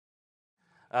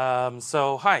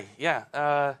Hi,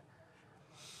 yeah.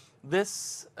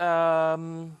 This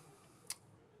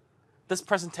this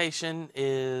presentation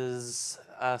is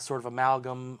a sort of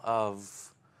amalgam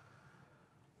of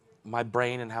my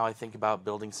brain and how I think about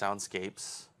building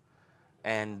soundscapes,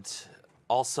 and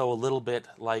also a little bit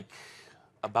like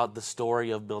about the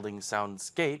story of building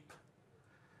SoundScape,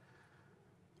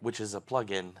 which is a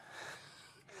plugin.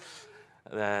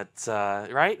 That's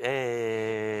right.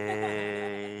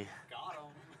 Hey. Got him.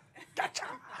 Gotcha.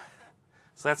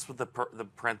 So that's what the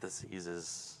parentheses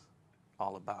is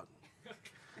all about.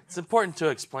 It's important to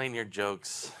explain your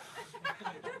jokes.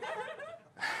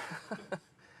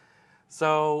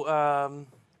 So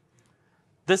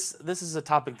this is a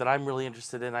topic that I'm really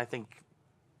interested in. I think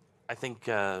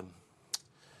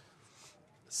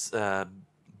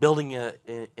building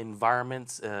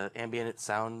environments, ambient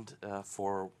sound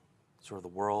for sort of the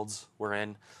worlds we're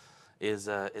in is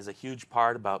a huge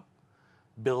part about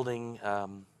building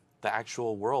the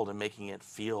actual world and making it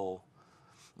feel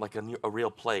like a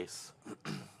real place.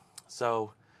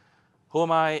 So, who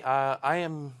am I? I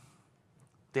am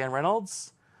Dan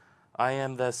Reynolds. I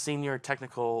am the senior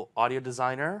technical audio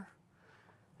designer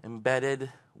embedded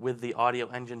with the audio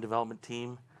engine development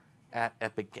team at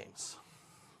Epic Games.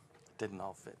 Didn't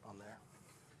all fit on there.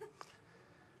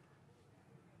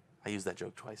 I used that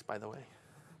joke twice, by the way.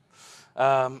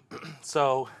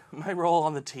 So my role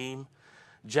on the team,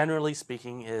 generally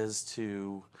speaking, is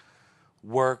to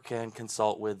work and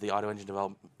consult with the audio engine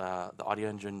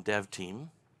dev team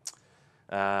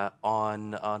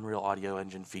on Unreal Audio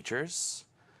Engine features,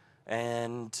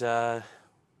 and to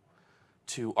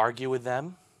argue with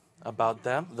them about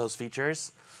those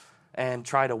features, and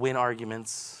try to win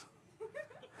arguments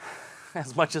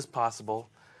as much as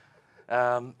possible,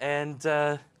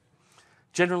 and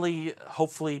generally,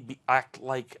 hopefully, act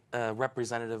like a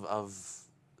representative of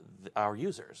our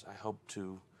users. I hope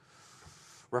to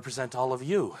represent all of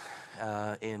you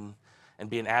and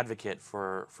be an advocate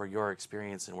for your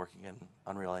experience in working in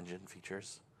Unreal Engine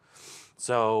features.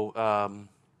 So,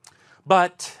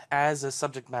 but as a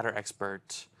subject matter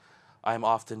expert, I'm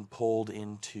often pulled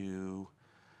into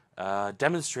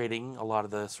demonstrating a lot of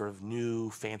the sort of new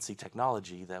fancy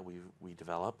technology that we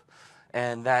develop,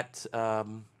 and that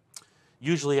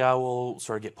usually I will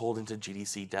sort of get pulled into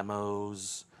GDC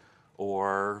demos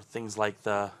or things like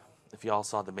if you all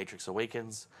saw The Matrix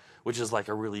Awakens, which is like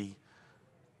a really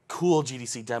cool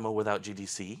GDC demo without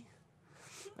GDC.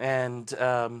 And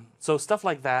so stuff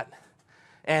like that.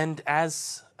 And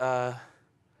as a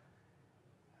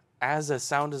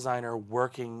sound designer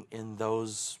working in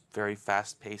those very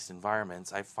fast-paced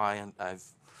environments, I've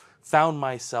found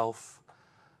myself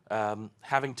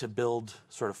having to build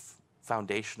sort of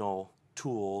foundational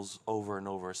tools over and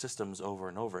over, systems over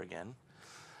and over again.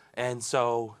 And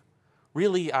so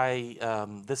really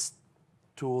this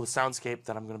tool, the SoundScape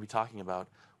that I'm going to be talking about,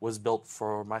 was built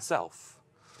for myself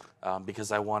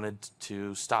because I wanted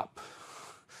to stop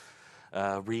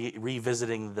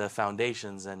revisiting the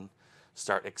foundations and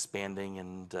start expanding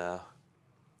and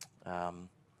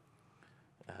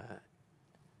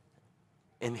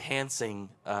enhancing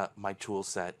my tool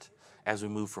set as we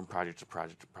move from project to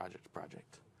project to project to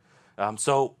project.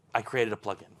 So I created a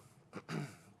plugin.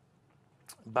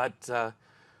 But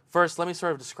first, let me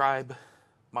sort of describe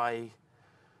my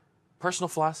personal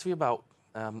philosophy about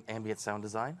ambient sound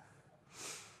design.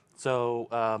 So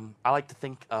I like to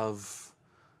think of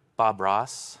Bob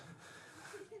Ross,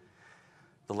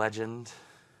 the legend,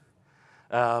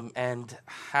 and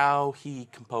how he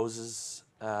composes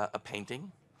a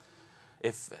painting.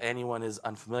 If anyone is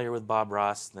unfamiliar with Bob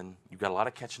Ross, then you've got a lot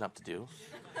of catching up to do.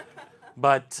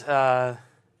 But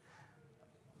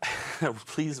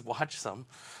please watch some.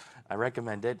 I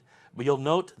recommend it. But you'll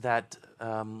note that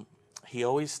he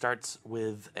always starts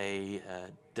with a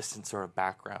distant sort of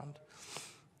background.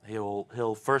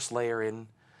 He'll first layer in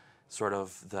sort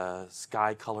of the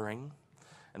sky coloring,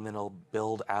 and then he'll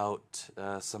build out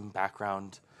some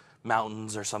background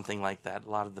mountains or something like that. A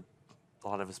lot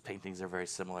of his paintings are very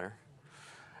similar.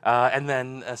 And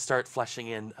then start fleshing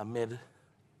in a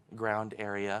mid-ground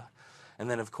area. And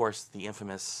then, of course, the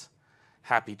infamous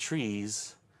happy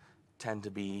trees tend to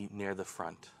be near the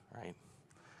front, right?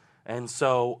 And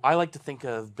so I like to think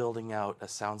of building out a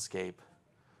soundscape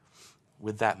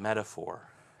with that metaphor.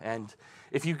 And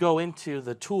if you go into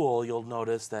the tool, you'll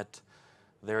notice that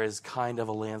there is kind of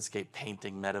a landscape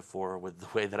painting metaphor with the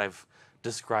way that I've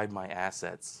described my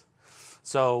assets.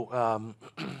 So,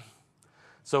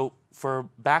 so for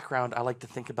background, I like to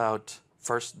think about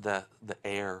first the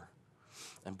air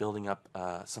and building up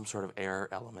some sort of air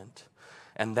element.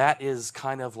 And that is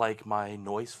kind of like my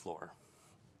noise floor.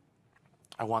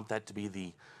 I want that to be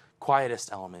the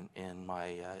quietest element in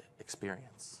my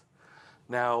experience.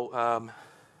 Now,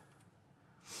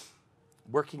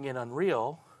 working in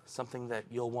Unreal, something that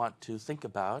you'll want to think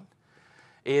about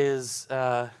is,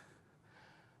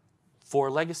 for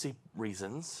legacy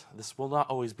reasons, this will not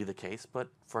always be the case, but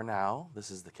for now, this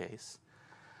is the case.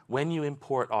 When you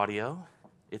import audio,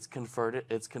 it's converted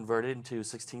into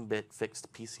 16-bit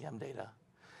fixed PCM data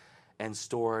and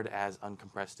stored as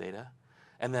uncompressed data.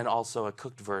 And then also a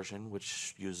cooked version,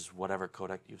 which uses whatever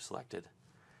codec you've selected,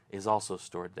 is also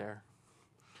stored there.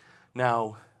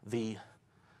 Now, the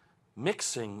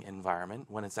mixing environment,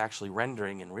 when it's actually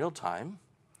rendering in real time,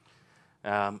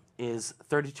 is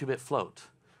 32-bit float.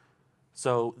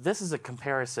 So this is a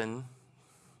comparison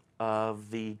of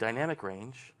the dynamic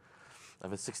range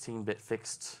of a 16-bit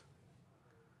fixed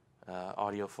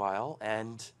audio file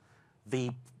and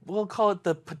we'll call it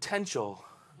the potential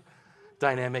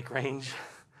dynamic range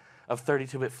of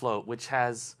 32-bit float, which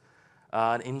has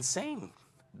an insane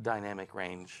dynamic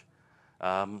range,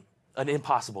 an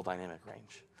impossible dynamic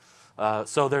range.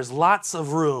 So there's lots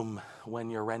of room when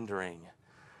you're rendering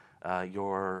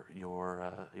your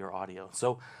audio.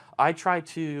 So I try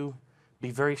to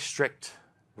be very strict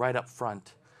right up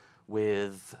front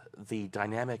with the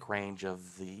dynamic range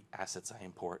of the assets I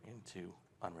import into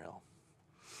Unreal.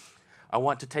 I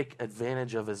want to take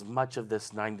advantage of as much of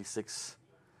this 96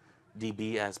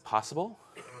 dB as possible.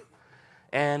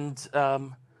 And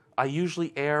I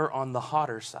usually err on the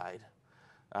hotter side,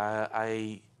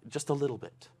 just a little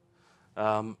bit.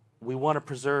 We want to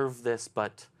preserve this,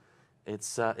 but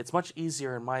it's much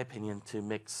easier, in my opinion, to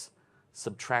mix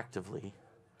subtractively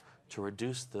to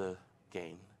reduce the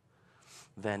gain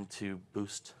than to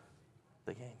boost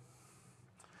the gain.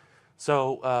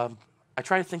 So I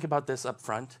try to think about this up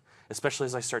front, especially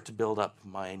as I start to build up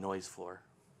my noise floor.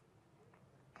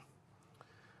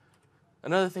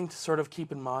 Another thing to sort of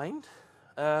keep in mind,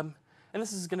 and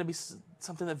this is going to be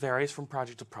something that varies from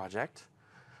project to project,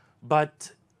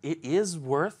 but it is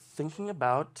worth thinking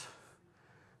about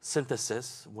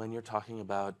synthesis when you're talking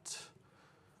about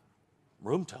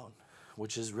room tone,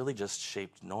 which is really just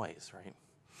shaped noise, right?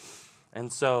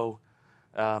 And so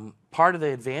part of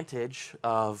the advantage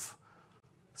of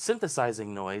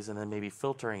synthesizing noise and then maybe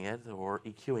filtering it or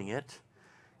EQing it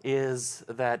is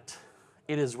that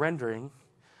it is rendering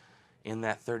in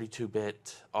that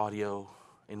 32-bit audio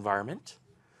environment.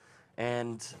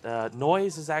 And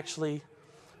noise is actually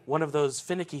one of those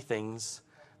finicky things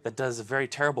that does a very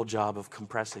terrible job of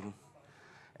compressing.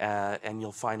 And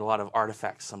you'll find a lot of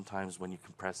artifacts sometimes when you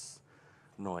compress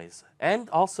noise. And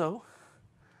also,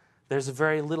 there's a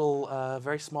very little,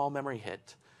 very small memory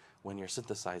hit when you're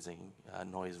synthesizing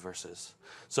noise versus.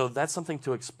 So that's something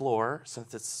to explore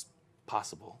since it's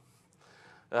possible.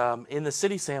 In the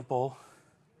city sample,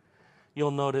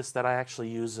 you'll notice that I actually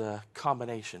use a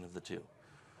combination of the two.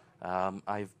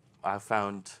 I've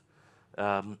found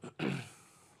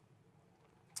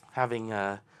having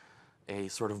a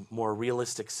sort of more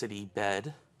realistic city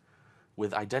bed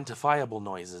with identifiable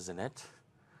noises in it,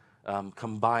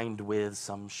 combined with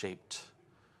some shaped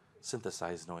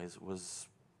synthesized noise, was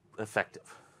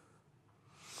effective.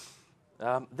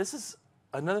 This is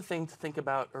another thing to think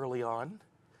about early on,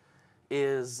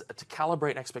 is to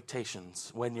calibrate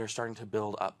expectations when you're starting to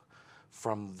build up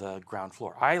from the ground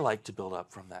floor. I like to build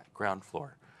up from that ground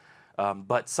floor.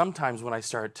 But sometimes when I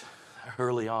start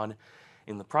early on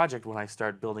in the project, when I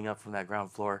start building up from that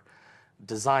ground floor,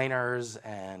 designers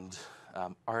and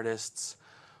artists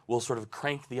will sort of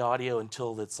crank the audio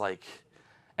until it's like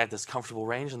at this comfortable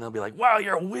range, and they'll be like, wow,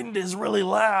 your wind is really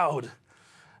loud.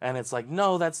 And it's like,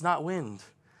 no, that's not wind.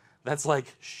 That's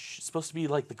like supposed to be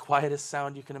like the quietest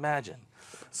sound you can imagine.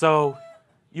 So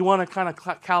you want to kind of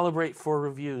calibrate for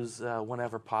reviews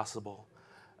whenever possible.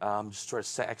 Just sort of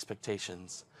set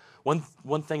expectations.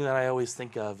 One thing that I always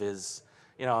think of is,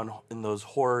 you know, in those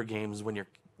horror games when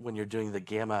you're doing the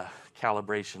gamma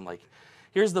calibration, like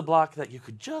here's the block that you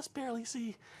could just barely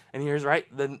see, and here's right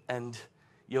then, and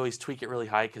you always tweak it really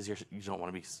high because you don't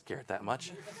want to be scared that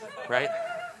much, right?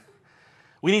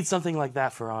 We need something like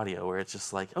that for audio, where it's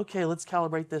just like, okay, let's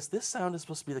calibrate this. This sound is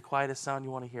supposed to be the quietest sound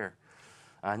you want to hear,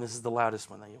 and this is the loudest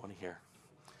one that you want to hear.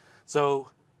 So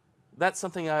that's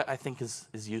something I think is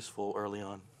useful early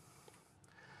on.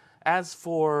 As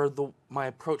for my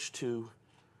approach to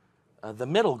the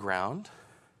middle ground,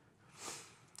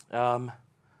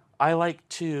 I like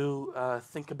to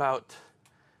think about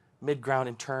mid-ground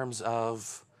in terms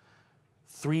of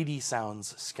 3D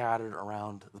sounds scattered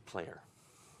around the player.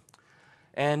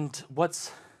 And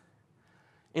what's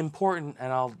important,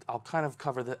 and I'll kind of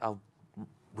cover that, I'll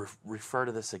refer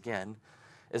to this again,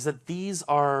 is that these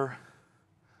are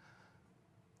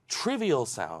trivial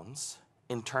sounds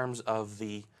in terms of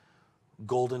the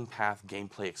Golden Path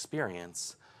gameplay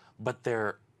experience, but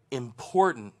they're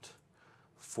important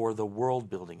for the world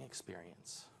building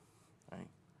experience. Right?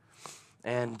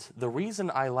 And the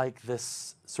reason I like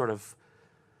this sort of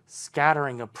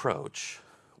scattering approach,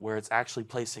 where it's actually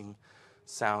placing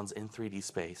sounds in 3D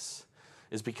space,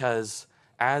 is because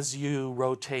as you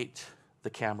rotate the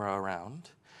camera around,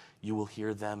 you will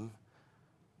hear them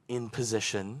in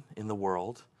position in the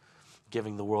world,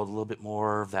 giving the world a little bit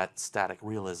more of that static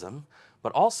realism.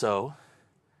 But also,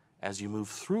 as you move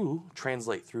through,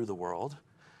 translate through the world,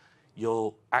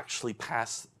 you'll actually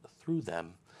pass through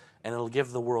them, and it'll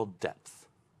give the world depth.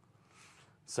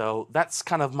 So that's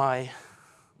kind of my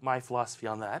philosophy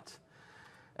on that.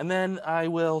 And then I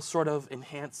will sort of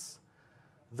enhance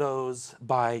those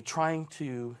by trying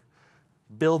to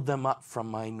build them up from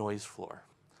my noise floor.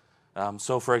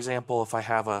 So for example, if I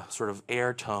have a sort of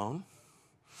air tone,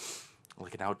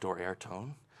 like an outdoor air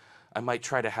tone, I might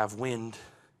try to have wind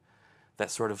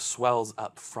that sort of swells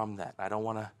up from that. I don't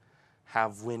want to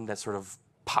have wind that sort of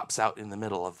pops out in the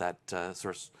middle of that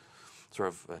sort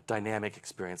of dynamic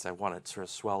experience. I want it to sort of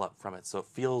swell up from it, so it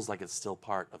feels like it's still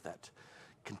part of that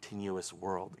continuous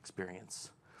world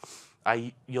experience.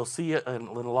 You'll see it in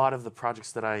a lot of the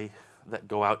projects that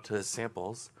go out to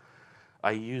samples.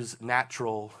 I use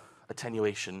natural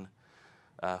attenuation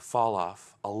fall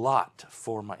off a lot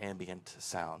for my ambient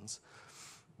sounds.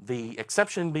 The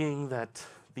exception being that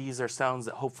these are sounds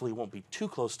that hopefully won't be too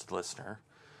close to the listener,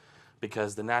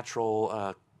 because the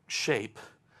natural shape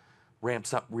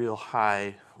ramps up real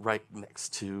high right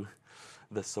next to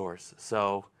the source.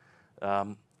 So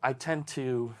I tend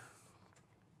to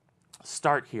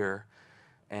start here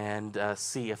and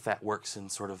see if that works in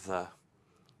sort of the,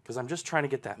 because I'm just trying to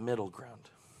get that middle ground.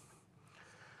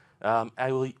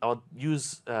 I'll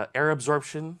use air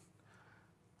absorption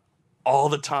all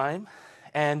the time,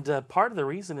 and part of the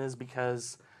reason is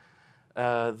because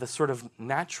the sort of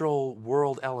natural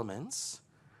world elements,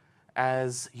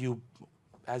 as you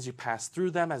pass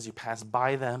through them, as you pass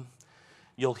by them,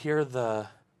 you'll hear the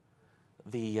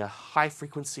high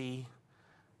frequency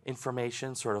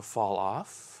information sort of fall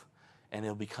off, and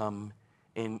it'll become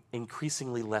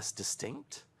increasingly less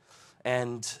distinct.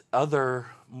 And other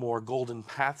more golden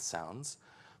path sounds,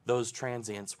 those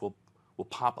transients will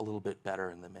pop a little bit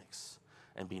better in the mix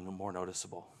and be more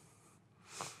noticeable.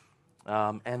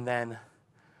 And then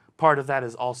part of that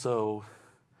is also,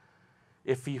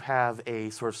 if you have a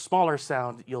sort of smaller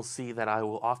sound, you'll see that I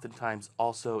will oftentimes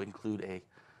also include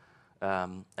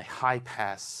a high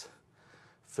pass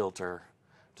filter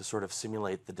to sort of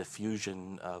simulate the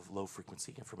diffusion of low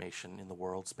frequency information in the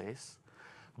world space.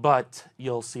 But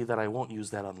you'll see that I won't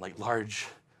use that on like large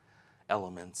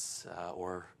elements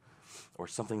or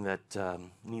something that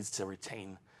needs to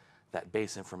retain that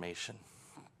base information.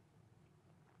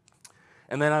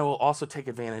 And then I will also take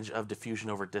advantage of diffusion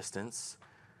over distance.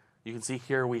 You can see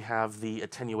here we have the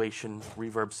attenuation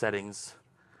reverb settings.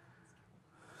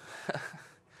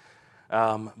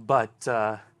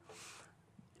 But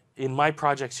in my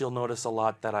projects, you'll notice a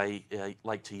lot that I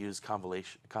like to use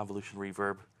convolution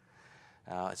reverb,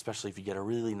 especially if you get a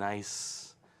really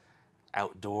nice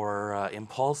outdoor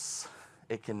impulse.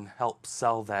 It can help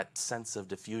sell that sense of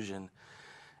diffusion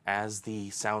as the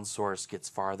sound source gets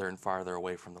farther and farther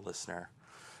away from the listener.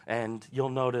 And you'll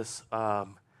notice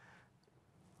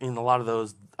in a lot of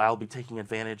those, I'll be taking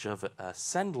advantage of a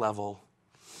send level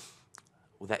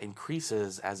that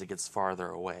increases as it gets farther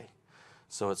away.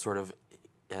 So it sort of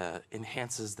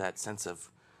enhances that sense of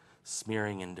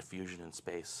smearing and diffusion in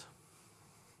space.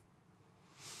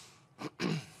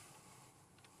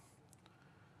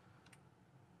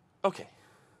 Okay.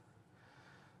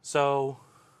 So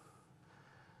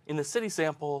in the city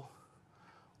sample,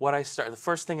 the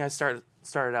first thing I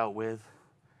started out with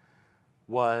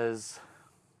was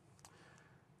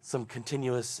some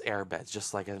continuous air beds,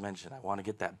 just like I mentioned. I want to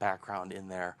get that background in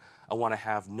there. I want to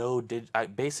have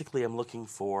basically I'm looking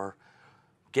for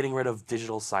getting rid of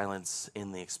digital silence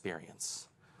in the experience.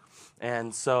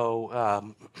 And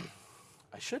so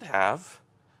I should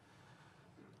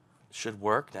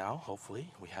work now, hopefully.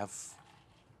 We have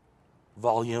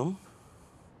volume.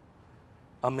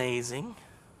 Amazing.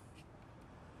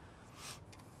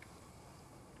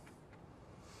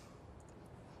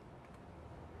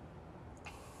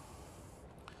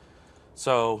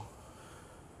 So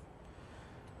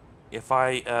if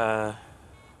I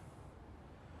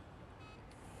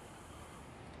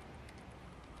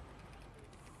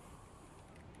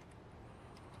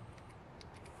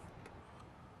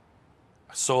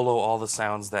solo all the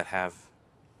sounds that have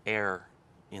air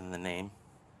in the name,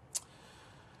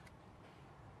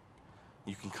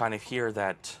 you can kind of hear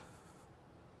that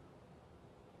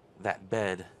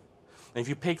bed. And if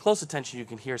you pay close attention, you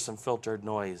can hear some filtered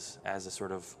noise as a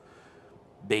sort of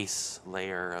base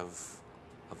layer of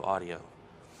audio.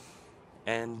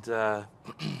 And there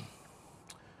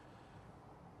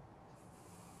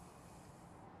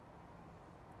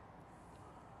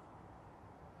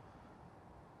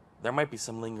might be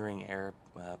some lingering air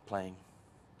playing.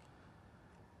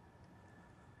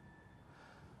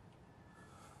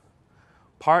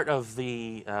 Part of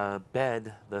the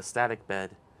bed, the static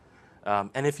bed,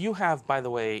 and if you have, by the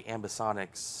way,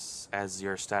 ambisonics as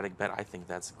your static bed, I think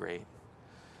that's great.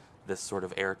 This sort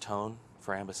of air tone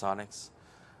for ambisonics.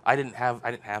 I didn't have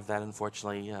that,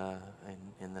 unfortunately,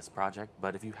 in this project.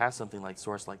 But if you have something like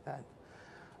Source like that,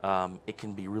 it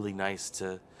can be really nice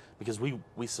to, because we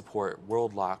support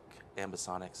world lock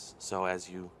ambisonics. So as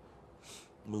you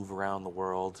move around the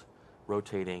world,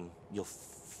 rotating, you'll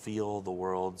feel the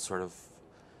world sort of.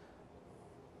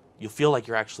 You'll feel like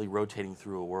you're actually rotating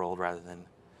through a world rather than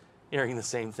hearing the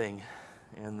same thing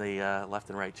in the left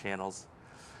and right channels.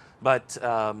 But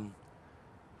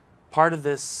part of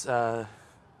this, the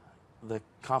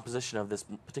composition of this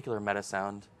particular meta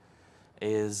sound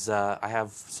is I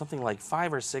have something like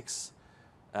 5 or 6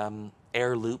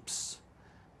 air loops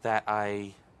that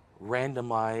I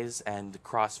randomize and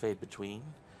crossfade between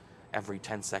every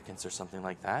 10 seconds or something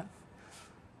like that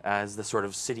as the sort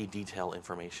of city detail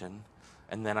information.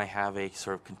 And then I have a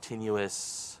sort of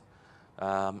continuous,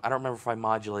 I don't remember if I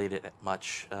modulate it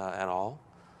much at all,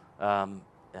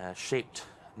 shaped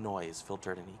noise,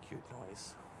 filtered and EQ'd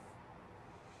noise.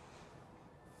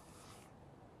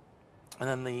 And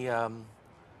then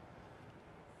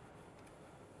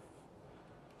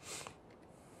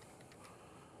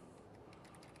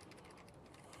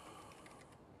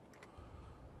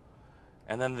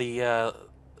the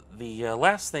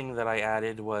last thing that I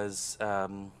added was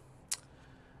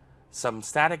some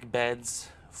static beds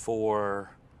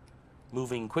for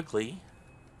moving quickly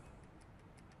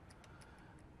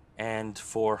and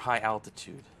for high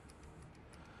altitude.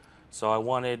 So I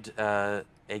wanted a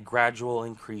gradual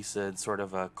increase in sort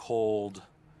of a cold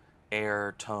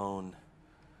air tone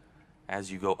as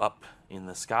you go up in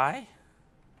the sky,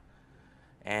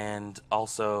 and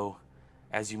also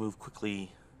as you move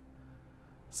quickly,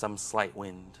 some slight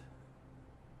wind.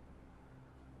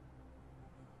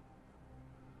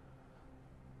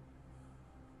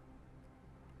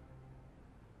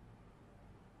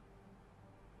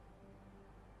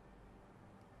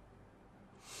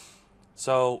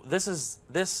 So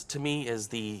this to me is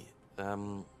the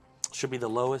should be the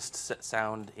lowest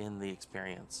sound in the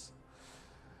experience.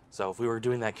 So if we were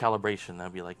doing that calibration,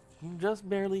 that'd be like, you just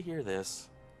barely hear this.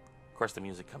 Of course, the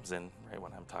music comes in right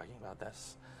when I'm talking about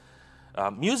this.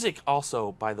 Music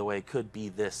also, by the way, could be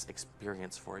this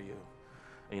experience for you.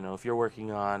 You know, if you're working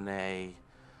on a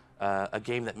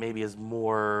game that maybe is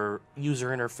more user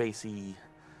interfacey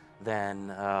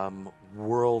than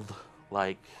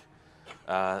world-like.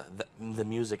 The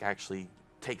music actually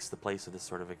takes the place of this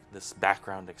sort of this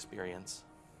background experience.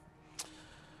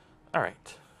 All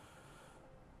right.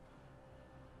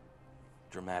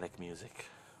 Dramatic music.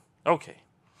 Okay.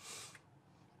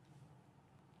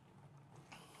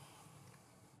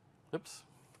 Oops.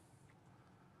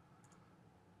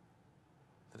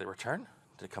 Did it return?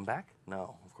 Did it come back?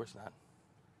 No, of course not.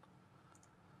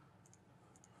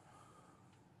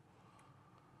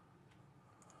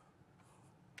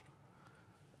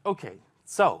 Okay,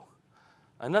 so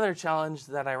another challenge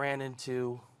that I ran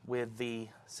into with the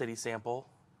city sample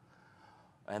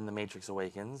and the Matrix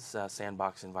Awakens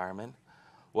sandbox environment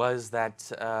was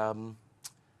that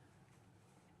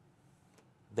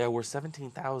there were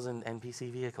 17,000 NPC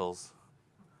vehicles.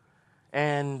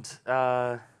 And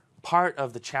part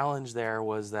of the challenge there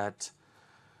was that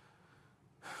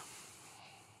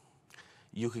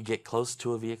you could get close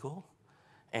to a vehicle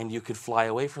and you could fly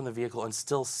away from the vehicle and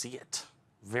still see it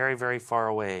very, very far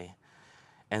away.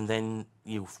 And then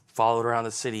you followed around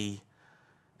the city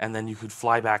and then you could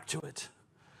fly back to it.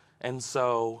 And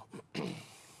so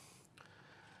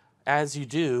as you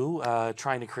do,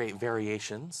 trying to create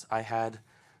variations, I had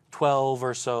 12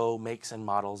 or so makes and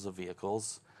models of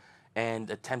vehicles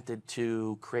and attempted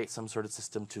to create some sort of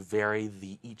system to vary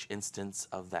each instance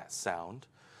of that sound.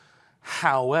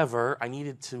 However, I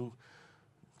need to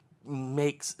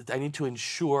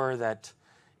ensure that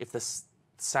if the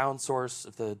sound source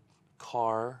of the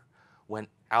car went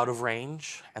out of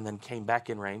range and then came back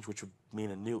in range, which would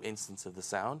mean a new instance of the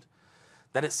sound,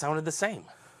 that it sounded the same.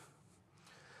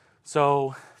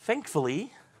 So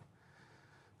thankfully,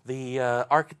 the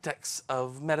architects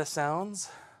of MetaSounds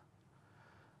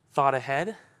thought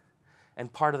ahead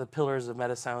And part of the pillars of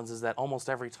MetaSounds is that almost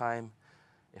every time,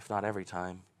 if not every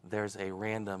time, there's a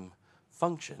random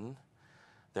function,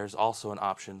 there's also an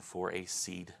option for a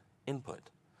seed input.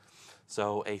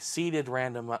 So a seeded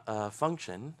random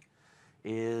function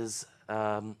is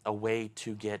a way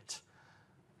to get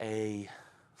a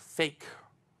fake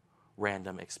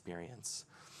random experience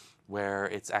where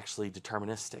it's actually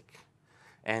deterministic.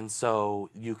 And so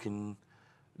you can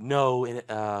know,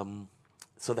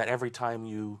 so that every time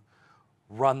you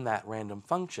run that random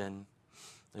function,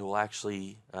 it will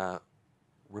actually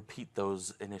repeat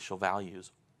those initial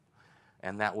values.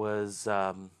 And that was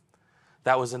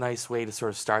a nice way to sort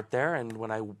of start there. And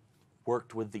when I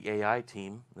worked with the AI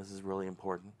team, this is really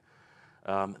important,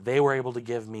 they were able to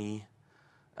give me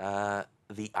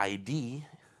the ID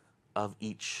of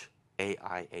each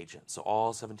AI agent, so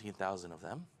all 17,000 of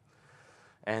them.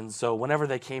 And so whenever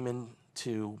they came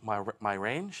into my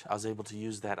range, I was able to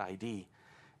use that ID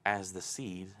as the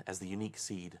seed, as the unique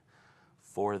seed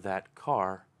for that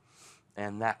car,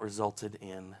 and that resulted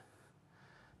in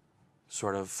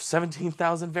sort of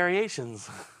 17,000 variations,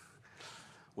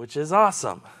 which is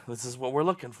awesome. This is what we're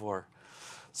looking for.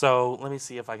 So let me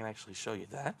see if I can actually show you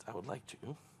that. I would like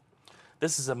to.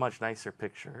 This is a much nicer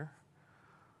picture.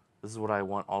 This is what I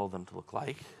want all of them to look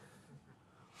like.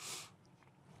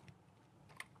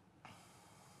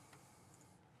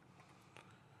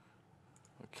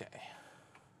 Okay.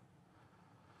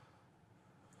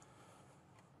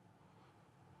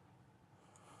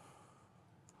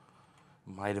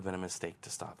 Might have been a mistake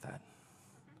to stop that.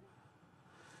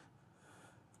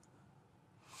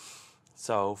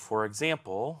 So, for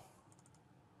example,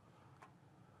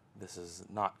 this is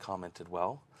not commented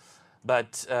well,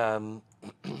 but let's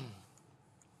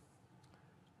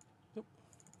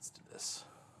do this.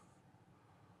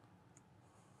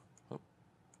 There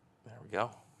we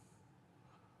go.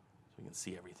 So we can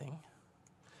see everything.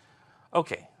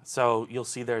 Okay, so you'll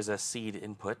see there's a seed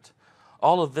input.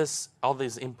 All these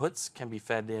inputs can be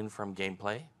fed in from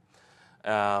gameplay,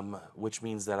 which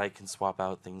means that I can swap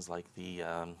out things like the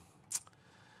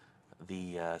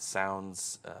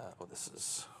sounds. This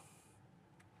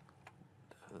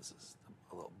is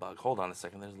a little bug. Hold on a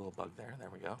second. There's a little bug there. There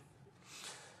we go.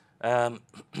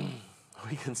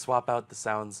 We can swap out the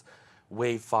sounds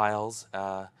wave files.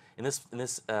 In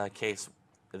this case,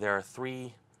 there are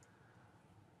 3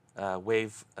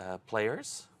 wave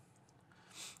players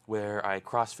where I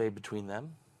crossfade between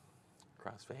them.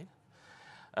 Crossfade.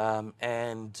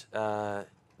 And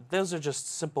those are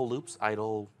just simple loops: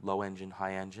 idle, low engine,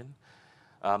 high engine.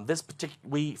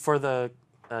 For the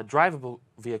drivable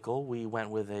vehicle, we went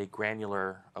with a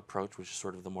granular approach, which is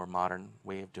sort of the more modern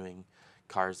way of doing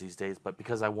cars these days. But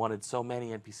because I wanted so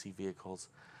many NPC vehicles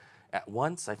at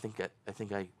once, I think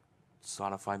I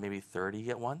sonify maybe 30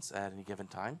 at once at any given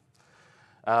time.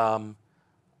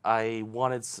 I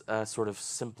wanted a sort of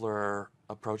simpler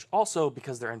approach, also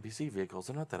because they're NPC vehicles.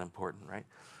 They're not that important, right?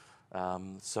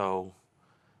 And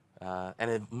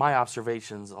in my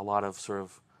observations, a lot of sort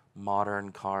of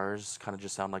modern cars kind of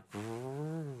just sound like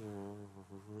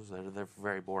they're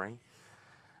very boring.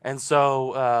 And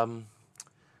so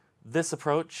this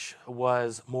approach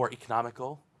was more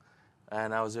economical,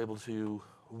 and I was able to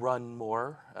run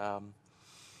more.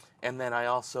 And then I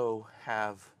also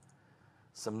have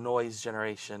some noise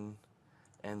generation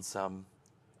and some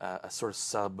a sort of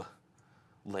sub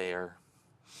layer.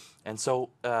 And so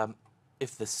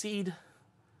if the seed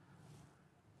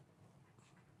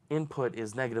input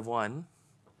is -1,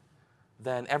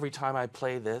 then every time I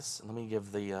play this, let me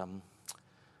give the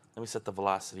let me set the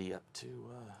velocity up to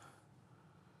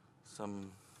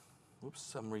some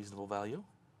reasonable value.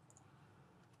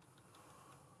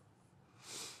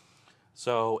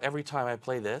 So every time I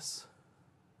play this,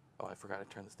 oh, I forgot to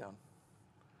turn this down.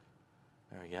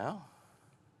 There we go.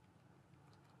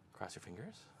 Cross your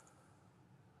fingers.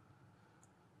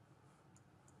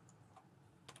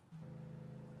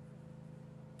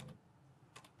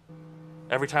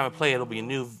 Every time I play, it'll be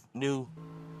new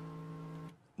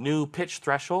pitch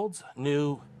thresholds,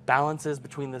 new balances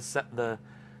between the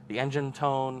engine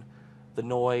tone, the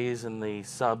noise, and the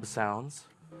sub sounds.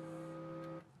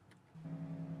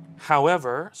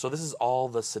 However, so this is all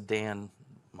the sedan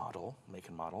model, make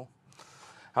and model.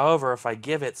 However, if I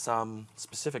give it some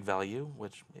specific value,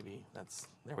 which maybe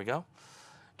there we go,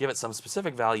 give it some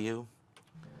specific value,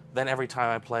 then every time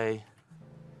I play,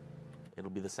 it'll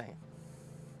be the same.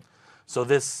 So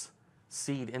this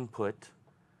seed input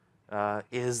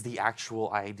is the actual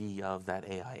ID of that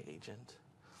AI agent.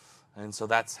 And so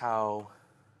that's how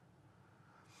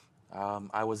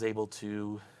I was able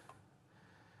to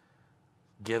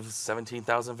give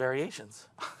 17,000 variations.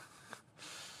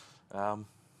 Here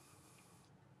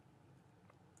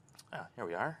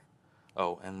we are.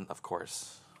 Oh, and of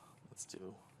course, let's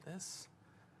do this.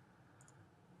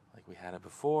 Like we had it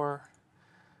before.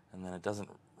 And then it doesn't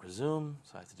resume,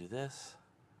 so I have to do this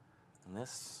and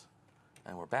this.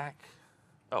 And we're back.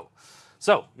 Oh,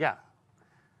 so yeah.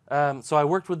 So I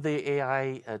worked with the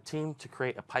AI team to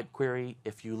create a pipe query.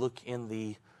 If you look in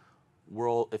the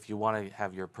world, if you want to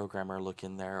have your programmer look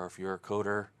in there, or if you're a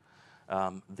coder,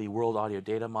 the World Audio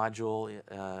Data module,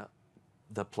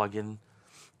 the plugin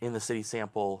in the city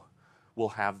sample will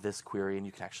have this query, and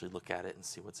you can actually look at it and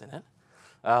see what's in it.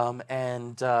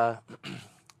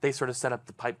 They sort of set up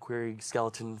the pipe query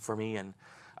skeleton for me, and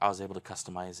I was able to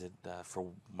customize it for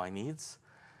my needs,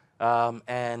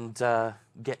 and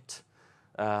get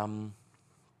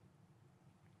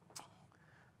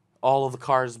all of the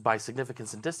cars by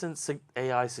significance and distance.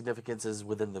 AI significance is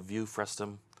within the view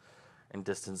frustum and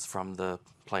distance from the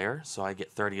player. So I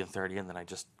get 30 and 30, and then I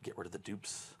just get rid of the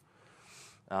dupes.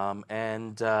 Part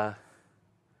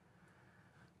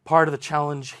of the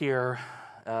challenge here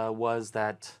was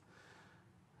that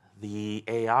the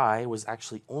AI was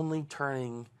actually only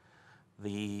turning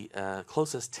the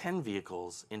closest 10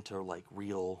 vehicles into like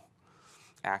real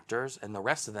actors, and the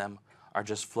rest of them are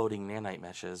just floating nanite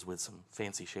meshes with some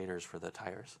fancy shaders for the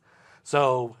tires.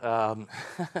 So I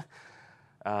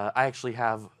actually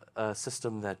have a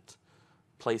system that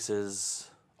places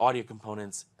audio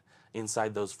components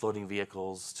inside those floating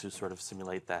vehicles to sort of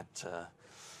simulate that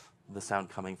the sound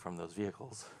coming from those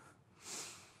vehicles.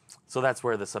 So that's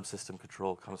where the subsystem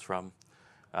control comes from.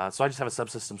 So I just have a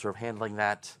subsystem sort of handling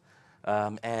that,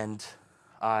 and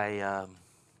I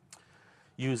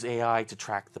use AI to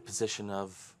track the position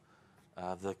of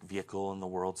the vehicle in the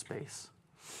world space.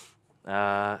 So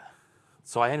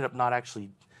I ended up not actually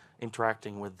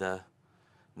interacting with the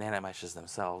nanomeshes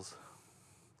themselves.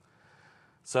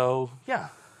 So yeah,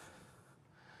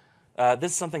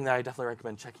 this is something that I definitely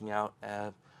recommend checking out.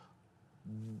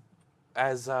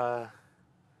 As I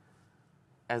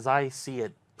see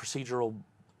it, procedural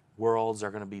worlds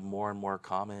are going to be more and more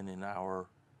common in our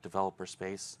developer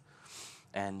space,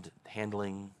 and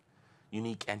handling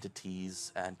unique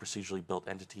entities and procedurally built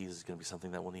entities is going to be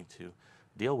something that we'll need to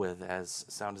deal with as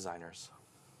sound designers.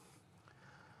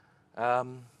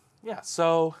 Yeah,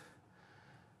 so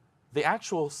the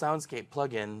actual SoundScape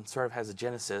plugin sort of has a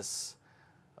genesis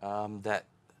that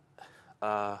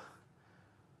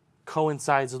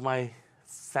coincides with my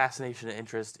fascination and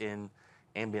interest in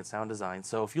ambient sound design.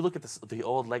 So if you look at the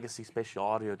old legacy spatial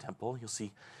audio temple, you'll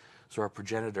see sort of a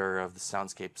progenitor of the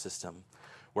SoundScape system,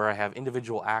 where I have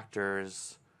individual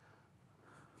actors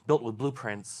built with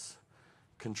blueprints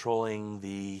controlling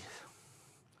the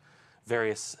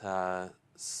various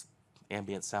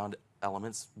ambient sound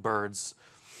elements, birds,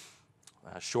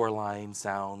 shoreline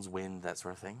sounds, wind, that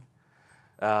sort of thing.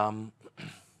 I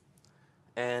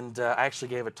actually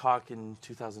gave a talk in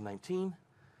 2019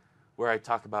 where I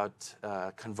talk about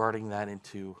converting that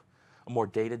into a more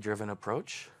data-driven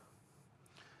approach.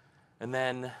 And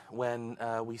then when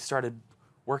we started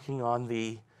working on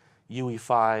the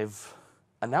UE5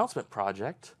 announcement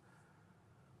project,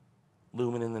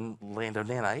 Lumen in the Land of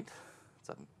Nanite, it's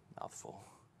a mouthful,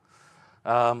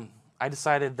 I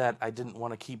decided that I didn't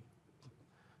want to keep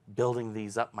building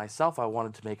these up myself. I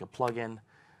wanted to make a plugin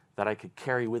that I could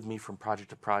carry with me from project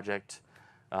to project,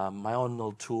 my own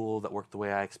little tool that worked the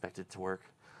way I expected it to work.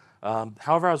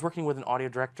 However, I was working with an audio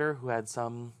director who had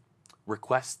some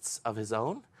requests of his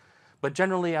own, but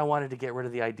generally I wanted to get rid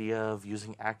of the idea of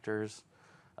using actors,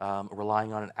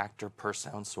 relying on an actor per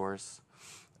sound source,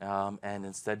 and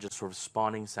instead just sort of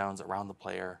spawning sounds around the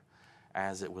player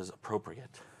as it was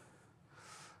appropriate.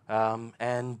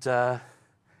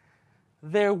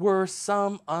 There were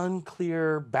some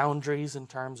unclear boundaries in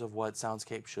terms of what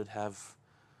SoundScape should have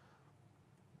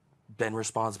been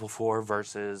responsible for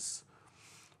versus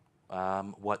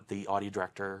what the audio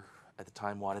director at the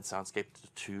time wanted SoundScape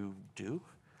to do.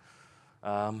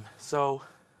 So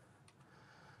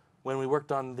when we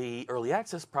worked on the early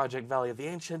access project, Valley of the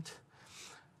Ancient,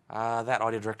 that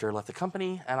audio director left the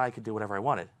company, and I could do whatever I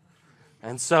wanted.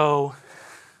 And so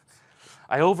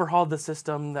I overhauled the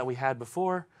system that we had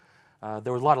before.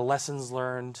 There were a lot of lessons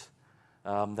learned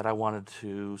that I wanted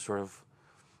to sort of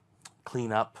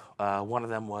clean up. One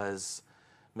of them was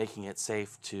making it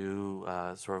safe to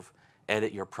sort of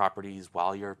edit your properties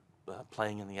while you're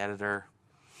playing in the editor,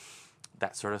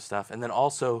 that sort of stuff. And then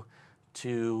also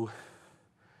to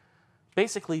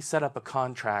basically set up a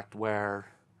contract where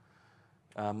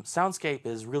SoundScape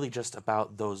is really just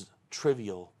about those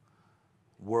trivial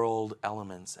world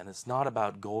elements, and it's not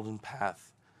about golden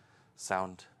path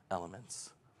sound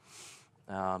elements.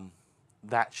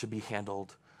 that should be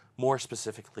handled more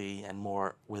specifically and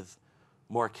with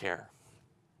more care.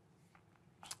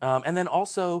 And then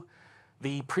also,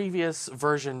 the previous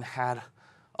version had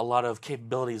a lot of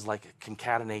capabilities like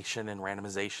concatenation and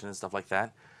randomization and stuff like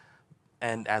that.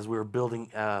 And as we were building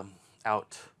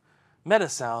out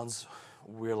MetaSounds,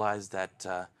 we realized that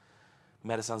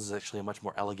MetaSounds is actually a much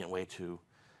more elegant way to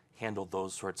handle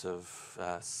those sorts of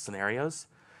scenarios.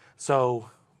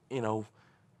 So,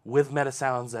 with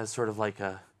MetaSounds as sort of like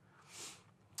a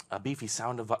beefy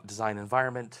sound design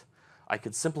environment, I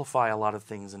could simplify a lot of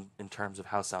things in terms of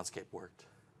how SoundScape worked.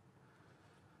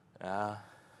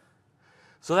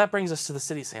 So that brings us to the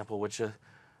city sample, which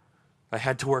I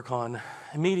had to work on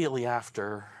immediately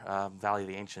after Valley of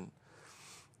the Ancient.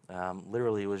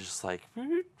 Literally, it was just like,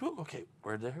 okay,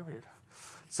 we're there.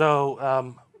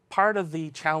 So part of the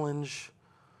challenge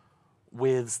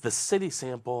with the city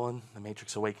sample and the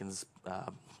Matrix Awakens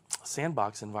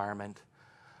sandbox environment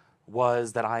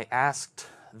was that I asked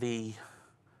the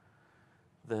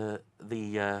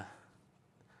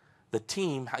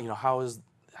team, how is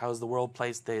the world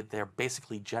placed? They're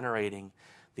basically generating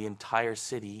the entire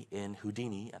city in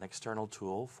Houdini, an external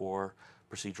tool for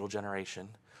procedural generation.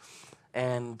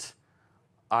 And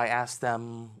I asked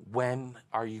them, when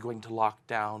are you going to lock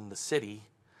down the city?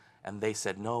 And they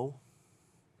said no.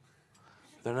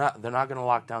 They're not going to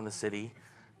lock down the city.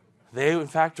 They, in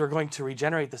fact, are going to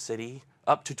regenerate the city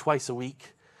up to twice a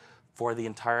week for the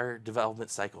entire development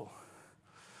cycle.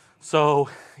 So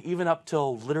even up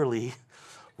till literally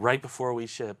right before we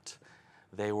shipped,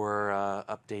 they were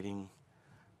updating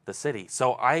the city.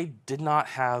 So I could not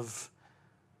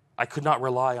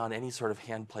rely on any sort of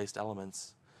hand-placed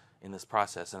elements in this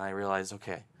process. And I realized,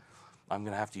 okay, I'm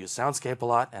going to have to use SoundScape a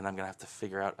lot, and I'm going to have to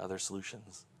figure out other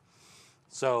solutions.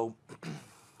 So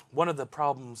one of the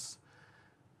problems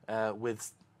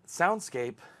with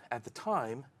SoundScape at the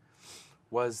time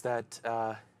was that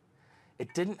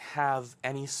it didn't have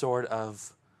any sort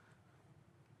of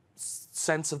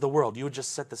sense of the world. You would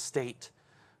just set the state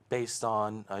based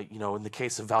on, in the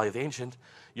case of Valley of the Ancient,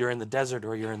 you're in the desert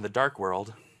or you're in the dark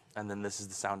world, and then this is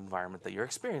the sound environment that you're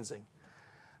experiencing.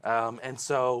 And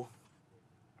so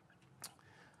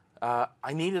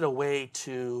I needed a way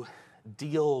to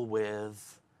deal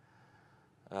with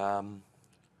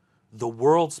the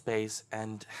world space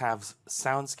and have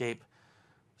SoundScape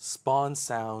spawn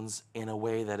sounds in a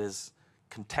way that is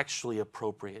contextually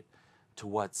appropriate to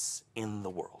what's in the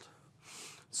world.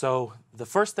 So the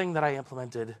first thing that I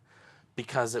implemented,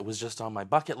 because it was just on my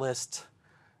bucket list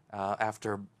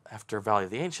after Valley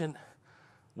of the Ancient,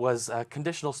 was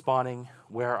conditional spawning,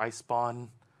 where I spawn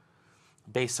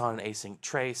based on an async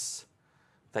trace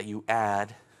that you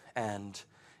add, and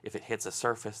if it hits a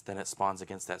surface, then it spawns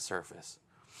against that surface.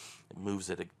 It moves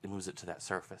it to that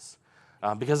surface.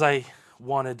 Because I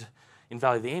wanted, in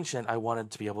Valley of the Ancient, I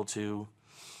wanted to be able to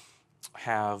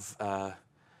have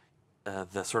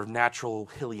the sort of natural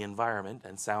hilly environment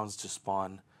and sounds to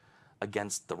spawn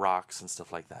against the rocks and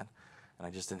stuff like that. And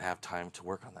I just didn't have time to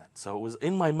work on that. So it was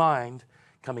in my mind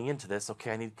coming into this,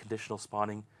 okay, I need conditional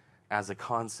spawning as a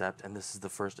concept, and this is the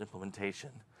first implementation.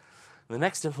 The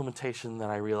next implementation that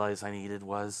I realized I needed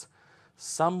was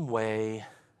some way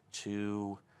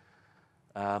to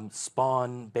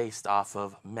spawn based off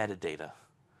of metadata,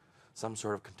 some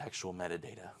sort of contextual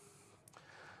metadata.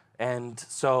 And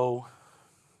so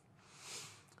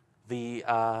the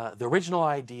original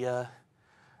idea,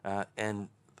 and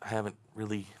I haven't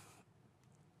really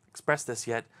expressed this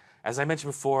yet, as I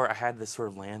mentioned before, I had this sort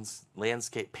of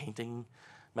landscape painting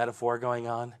metaphor going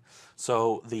on.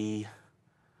 So the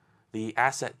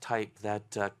asset type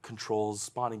that controls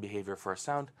spawning behavior for a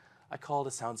sound, I call it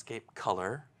a SoundScape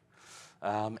color.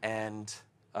 And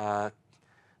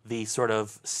the sort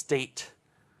of state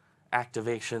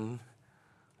activation,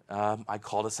 I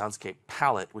call it a SoundScape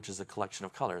palette, which is a collection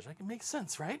of colors. It makes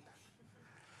sense, right?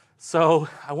 So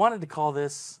I wanted to call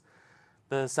this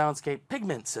the SoundScape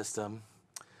pigment system,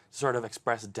 sort of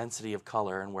express density of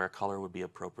color and where color would be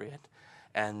appropriate.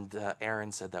 And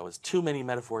Aaron said that was too many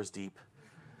metaphors deep.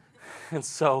 And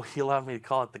so he allowed me to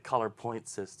call it the color point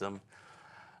system.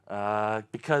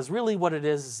 Because really what it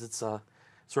is it's a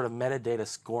sort of metadata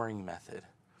scoring method.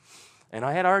 And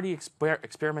I had already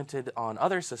experimented on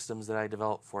other systems that I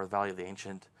developed for Valley of the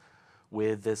Ancient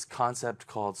with this concept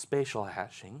called spatial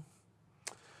hashing.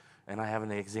 And I have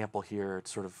an example here to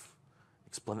sort of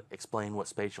explain what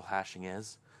spatial hashing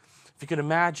is. If you can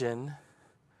imagine,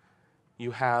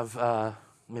 you have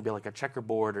maybe like a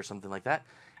checkerboard or something like that,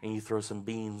 and you throw some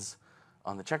beans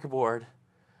on the checkerboard.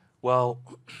 Well,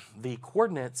 the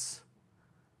coordinates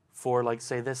for, like,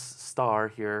 say, this star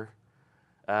here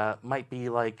might be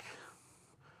like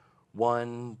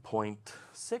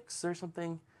 1.6 or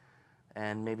something,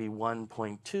 and maybe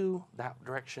 1.2, that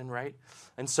direction, right?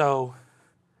 And so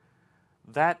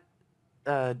that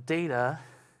data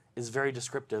is very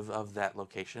descriptive of that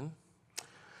location.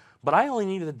 But I only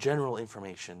needed the general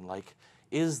information, like,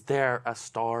 is there a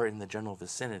star in the general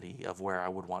vicinity of where I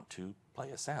would want to play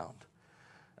a sound?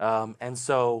 And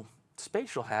so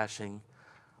spatial hashing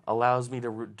allows me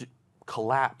to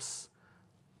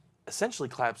essentially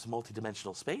collapse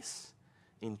multidimensional space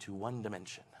into one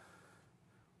dimension.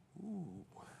 Ooh,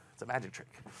 it's a magic trick.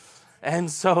 And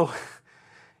so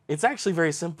it's actually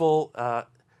very simple.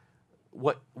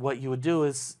 What you would do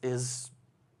is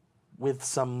with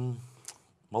some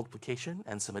multiplication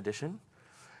and some addition,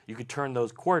 you could turn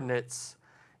those coordinates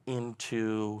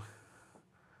into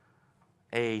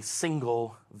a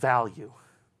single value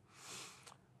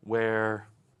where,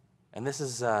 and this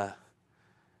is,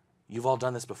 you've all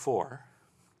done this before,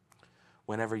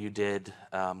 whenever you did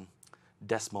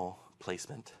decimal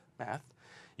placement math,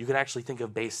 you could actually think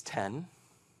of base 10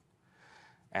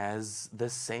 as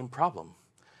this same problem.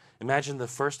 Imagine the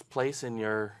first place in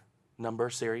your number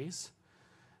series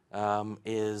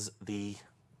is the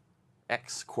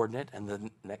x coordinate, and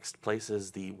the next place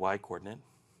is the y coordinate.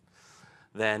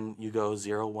 Then you go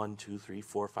 0, 1, 2, 3,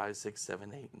 4, 5, 6,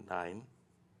 7, 8, 9.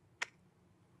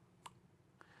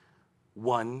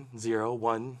 1, 0,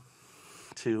 1,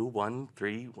 2, 1,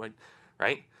 3, 1,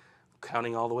 right?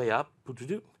 Counting all the way up.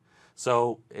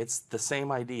 So it's the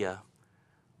same idea.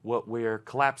 What we're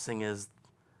collapsing is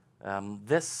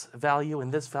this value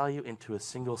and this value into a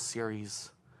single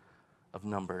series of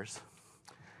numbers.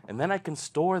 And then I can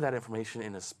store that information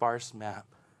in a sparse map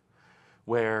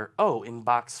where, oh, in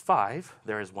box 5,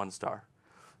 there is 1 star.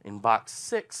 In box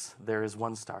 6, there is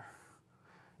 1 star.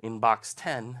 In box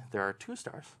 10, there are 2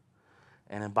 stars.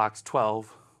 And in box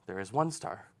 12, there is 1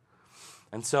 star.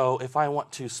 And so if I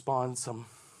want to spawn some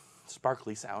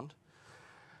sparkly sound,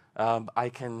 I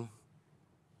can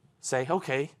say,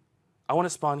 okay, I want to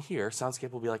spawn here.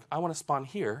 SoundScape will be like, I want to spawn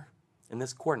here in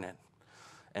this coordinate.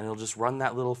 And it'll just run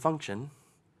that little function,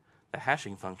 the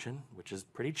hashing function, which is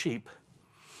pretty cheap.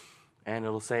 And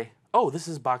it'll say, oh, this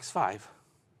is box 5.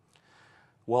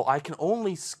 Well, I can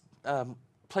only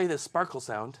play this sparkle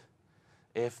sound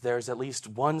if there's at least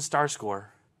 1 star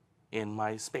score in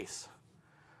my space.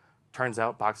 Turns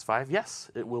out box 5,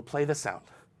 yes, it will play the sound.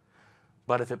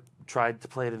 But if it tried to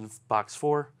play it in box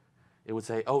 4, it would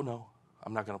say, oh no,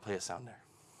 I'm not going to play a sound there.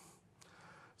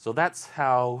 So that's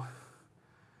how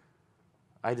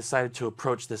I decided to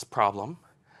approach this problem.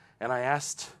 And I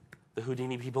asked the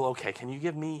Houdini people, okay, can you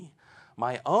give me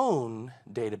my own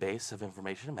database of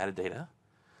information, metadata?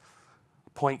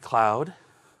 Point cloud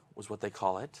was what they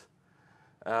call it,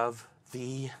 of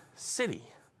the city.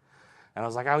 And I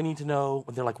was like, I need to know.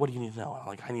 They're like, what do you need to know? I'm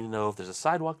like, I need to know if there's a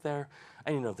sidewalk there.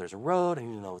 I need to know if there's a road. I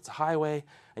need to know if it's a highway.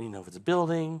 I need to know if it's a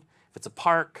building, if it's a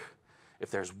park,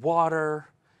 if there's water,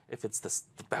 if it's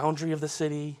the boundary of the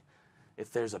city,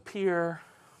 if there's a pier.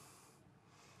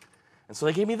 And so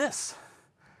they gave me this.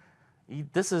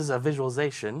 This is a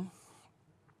visualization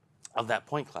of that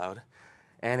point cloud.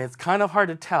 And it's kind of hard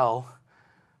to tell,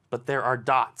 but there are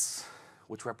dots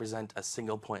which represent a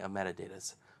single point of metadata.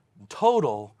 It's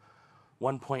total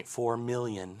 1.4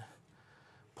 million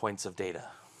points of data.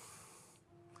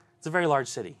 It's a very large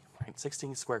city, right?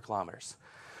 16 square kilometers.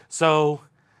 So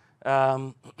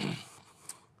that's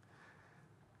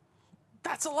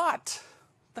a lot.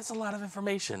 That's a lot of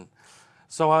information.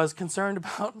 So I was concerned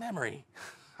about memory.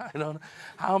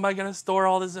 How am I going to store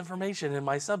all this information in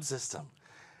my subsystem?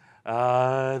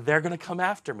 They're going to come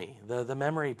after me. The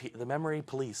memory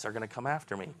police are going to come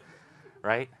after me,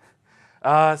 right?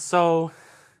 So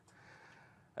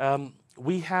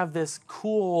we have this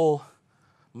cool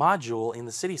module in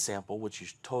the city sample, which you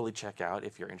should totally check out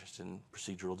if you're interested in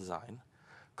procedural design,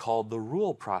 called the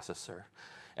rule processor.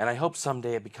 And I hope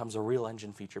someday it becomes a real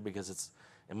engine feature because it's,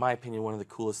 in my opinion, one of the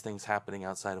coolest things happening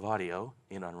outside of audio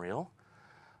in Unreal.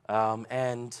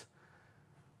 And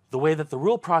the way that the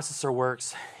rule processor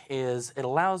works is it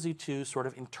allows you to sort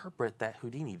of interpret that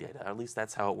Houdini data. At least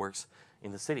that's how it works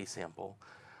in the city sample.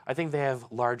 I think they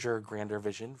have larger, grander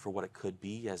vision for what it could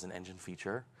be as an engine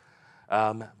feature.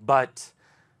 But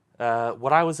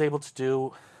what I was able to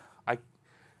do, I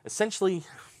essentially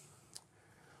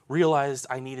realized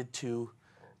I needed to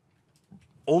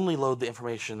only load the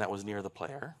information that was near the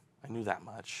player. I knew that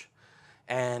much.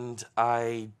 And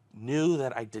I knew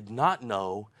that I did not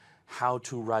know how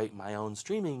to write my own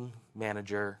streaming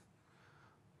manager.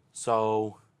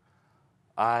 So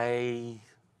I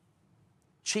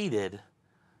cheated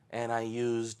and I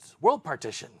used world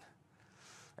partition.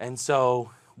 And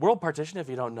so world partition, if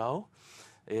you don't know,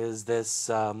 is this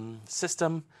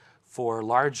system for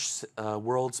large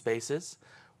world spaces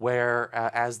where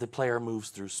as the player moves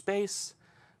through space,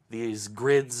 these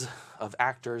grids of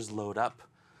actors load up,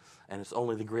 and it's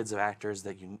only the grids of actors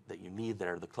that you need, that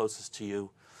are the closest to you,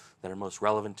 that are most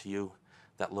relevant to you,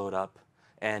 that load up.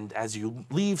 And as you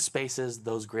leave spaces,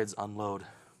 those grids unload.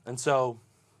 And so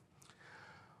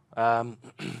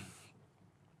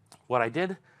what I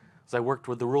did is I worked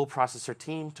with the rule processor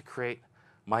team to create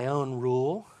my own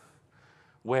rule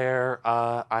where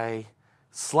I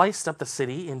sliced up the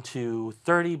city into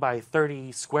 30 by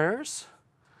 30 squares.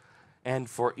 And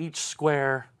for each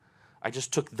square, I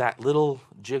just took that little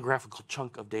geographical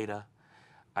chunk of data,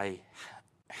 I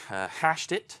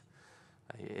hashed it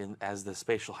as the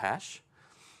spatial hash,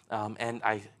 and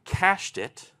I cached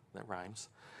it, that rhymes,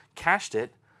 cached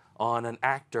it on an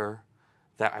actor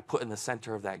that I put in the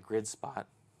center of that grid spot.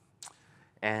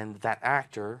 And that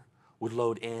actor would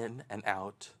load in and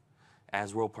out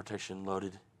as world partition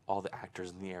loaded all the actors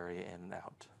in the area in and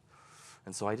out.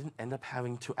 And so I didn't end up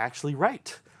having to actually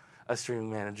write a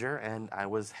streaming manager, and I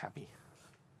was happy.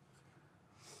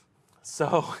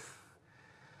 So,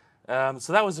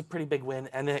 so that was a pretty big win.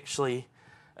 And actually,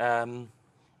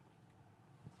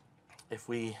 if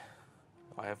we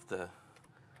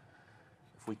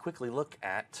quickly look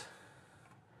at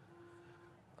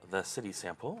the city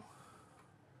sample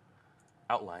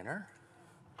outliner,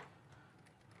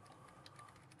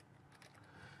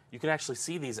 you can actually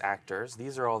see these actors.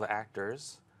 These are all the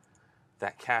actors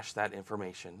that cache that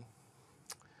information.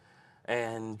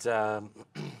 And I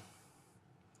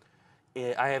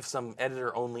have some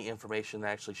editor-only information that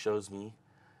actually shows me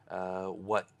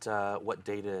what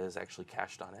data is actually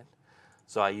cached on it.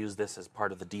 So I use this as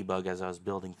part of the debug as I was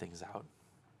building things out.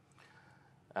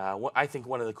 I think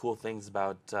one of the cool things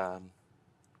about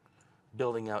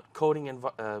building out coding and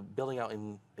building out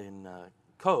in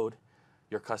code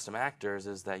your custom actors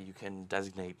is that you can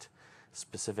designate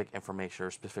specific information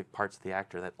or specific parts of the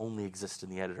actor that only exist in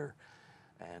the editor,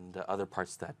 and other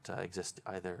parts that exist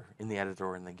either in the editor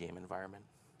or in the game environment.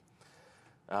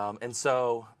 And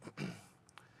so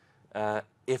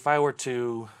if I were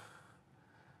to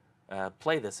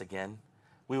play this again,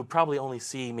 we would probably only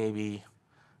see maybe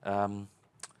a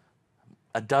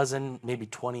dozen, maybe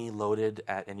 20 loaded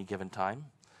at any given time.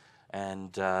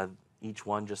 And each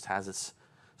one just has this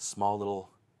small little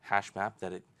hash map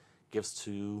that it gives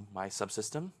to my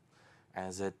subsystem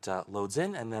as it loads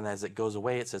in. And then as it goes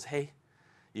away, it says, hey,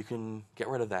 you can get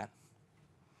rid of that.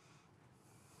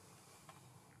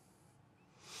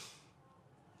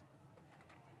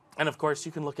 And of course,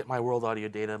 you can look at my world audio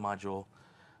data module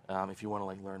if you want to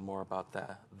learn more about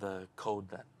the code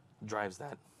that drives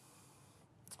that.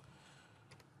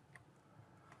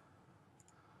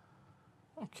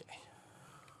 Okay.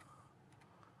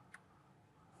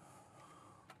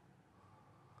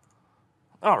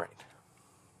 All right.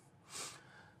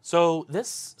 So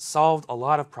this solved a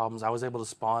lot of problems. I was able to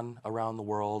spawn around the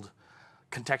world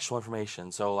contextual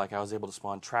information. So like I was able to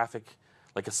spawn traffic,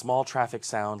 like a small traffic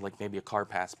sound, like maybe a car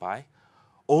passed by,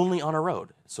 only on a road.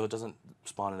 So it doesn't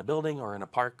spawn in a building or in a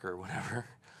park or whatever.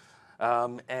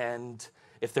 And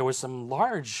if there was some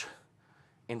large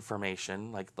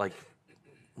information, like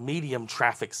medium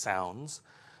traffic sounds,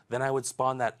 then I would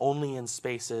spawn that only in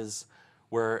spaces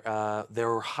where there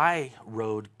were high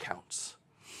road counts.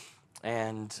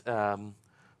 And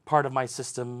part of my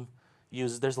system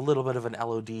there's a little bit of an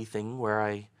LOD thing where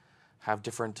I have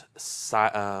different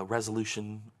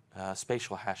resolution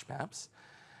spatial hash maps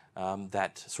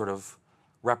that sort of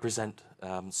represent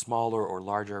smaller or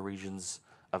larger regions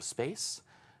of space.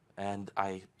 And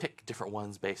I pick different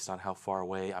ones based on how far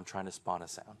away I'm trying to spawn a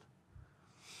sound.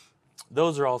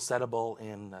 Those are all settable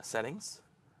in settings.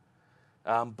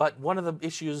 But one of the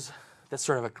issues that's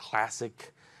sort of a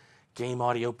classic game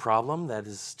audio problem that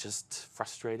is just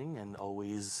frustrating and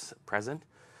always present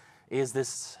is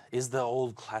the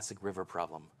old classic river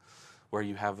problem, where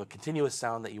you have a continuous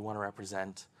sound that you want to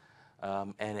represent,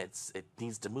 and it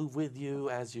needs to move with you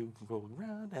as you go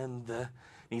around, and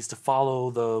needs to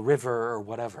follow the river or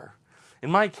whatever.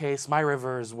 In my case, my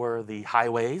rivers were the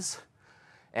highways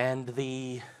and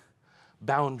the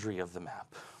boundary of the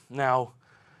map. Now,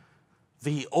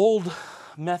 the old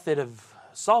method of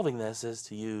solving this is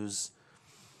to use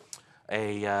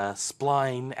a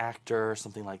spline actor or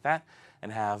something like that,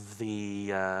 and have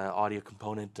the audio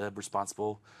component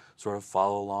responsible sort of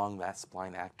follow along that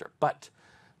spline actor. But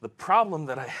the problem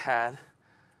that I had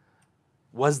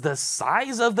was the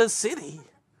size of the city.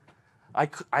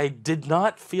 I did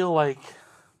not feel like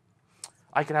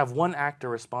I could have one actor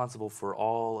responsible for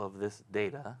all of this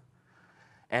data,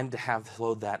 and to have to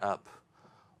load that up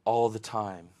all the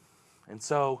time. And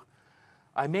so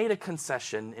I made a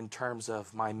concession in terms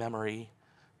of my memory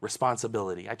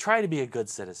responsibility. I try to be a good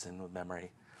citizen with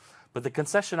memory. But the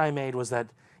concession I made was that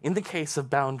in the case of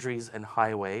boundaries and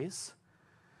highways,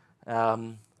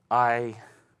 I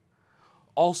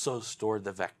also stored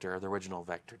the original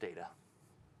vector data.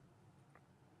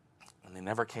 And they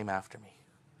never came after me.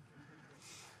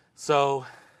 So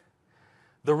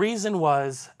the reason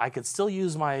was I could still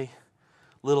use my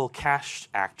little cache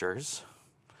actors,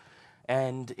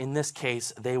 and in this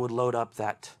case, they would load up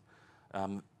that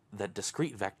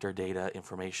discrete vector data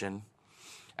information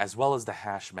as well as the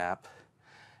hash map,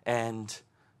 and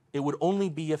it would only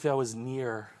be if I was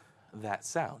near that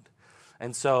sound.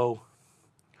 And so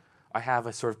I have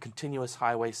a sort of continuous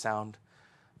highway sound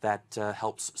that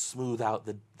helps smooth out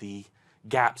the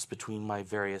gaps between my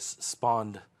various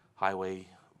spawned highway,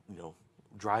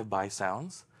 drive-by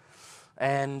sounds.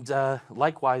 And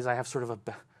likewise, I have sort of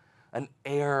an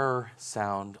air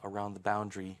sound around the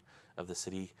boundary of the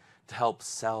city to help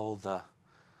sell the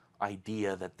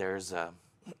idea that there's a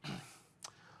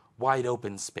wide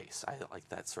open space. I like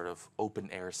that sort of open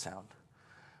air sound.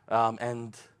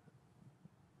 And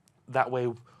that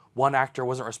way, one actor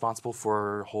wasn't responsible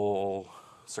for whole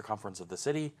circumference of the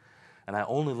city, and I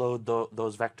only load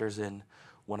those vectors in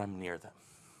when I'm near them.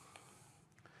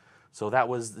 So that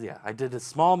was, I did a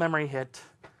small memory hit,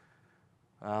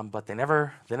 but they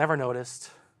never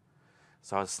noticed.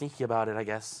 So I was sneaky about it, I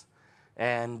guess.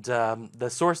 And the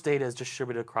source data is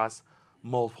distributed across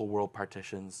multiple world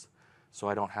partitions, so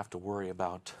I don't have to worry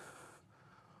about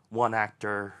one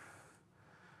actor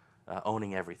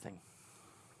owning everything.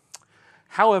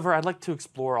 However, I'd like to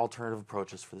explore alternative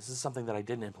approaches for this. This is something that I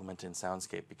didn't implement in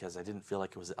SoundScape because I didn't feel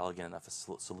like it was elegant enough a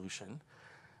solution.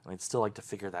 And I'd still like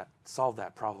to solve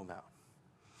that problem out.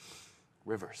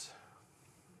 Rivers.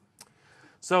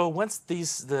 So once the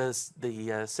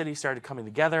city started coming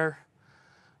together,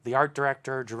 the art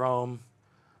director, Jerome,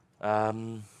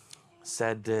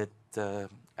 said that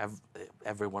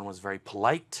everyone was very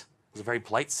polite. It was a very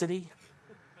polite city.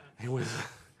 It was,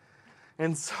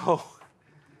 and so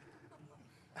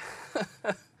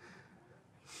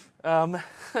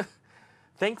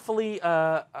thankfully,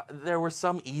 there were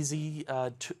some easy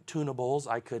tunables.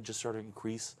 I could just sort of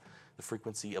increase the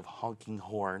frequency of honking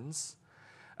horns.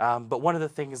 But one of the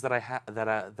things that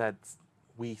that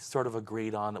we sort of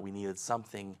agreed on, that we needed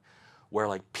something where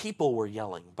like people were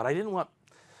yelling, but I didn't want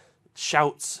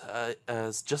shouts.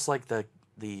 Just like I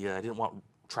didn't want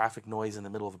traffic noise in the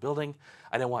middle of a building.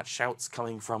 I didn't want shouts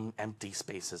coming from empty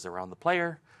spaces around the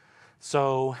player.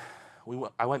 So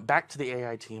I went back to the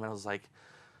AI team and I was like,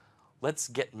 let's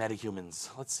get MetaHumans.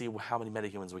 Let's see how many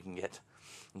MetaHumans we can get.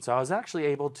 And so I was actually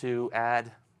able to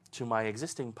add to my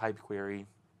existing pipe query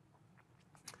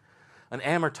an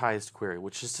amortized query,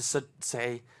 which is to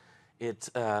say it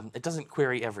doesn't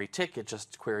query every tick. It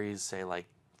just queries, say, like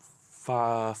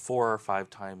 4 or 5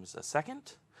 times a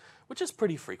second, which is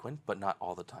pretty frequent, but not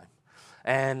all the time.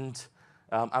 And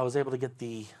I was able to get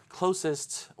the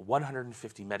closest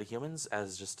 150 metahumans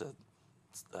as just a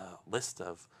list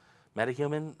of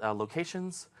metahuman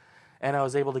locations. And I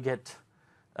was able to get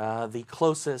the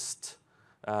closest,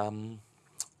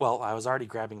 well, I was already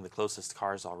grabbing the closest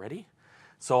cars already.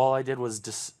 So all I did was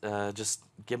just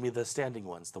give me the standing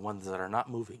ones, the ones that are not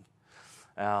moving.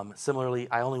 Similarly,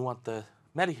 I only want the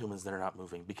metahumans that are not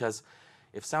moving, because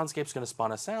if SoundScape's going to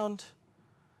spawn a sound,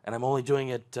 and I'm only doing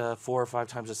it 4 or 5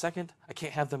 times a second, I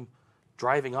can't have them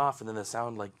driving off and then the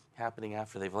sound like happening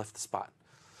after they've left the spot.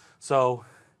 So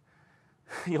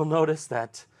you'll notice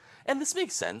that, and this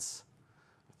makes sense.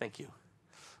 Thank you.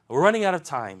 We're running out of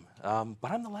time,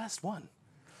 but I'm the last one.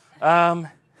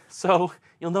 So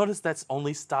you'll notice that's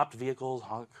only stopped vehicles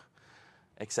honk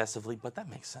excessively, but that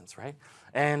makes sense, right?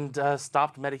 And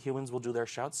stopped metahumans will do their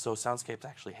shouts, so SoundScape's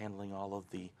actually handling all of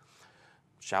the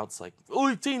shouts like,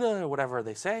 "Oi, Tina," or whatever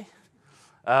they say.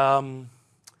 Yeah,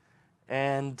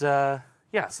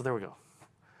 so there we go.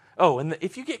 Oh, and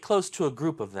if you get close to a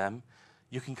group of them,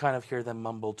 you can kind of hear them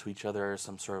mumble to each other,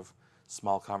 some sort of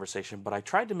small conversation, but I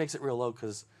tried to mix it real low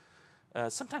because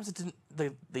sometimes it didn't,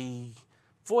 the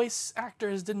voice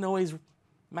actors didn't always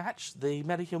match the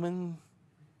metahuman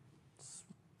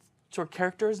sort of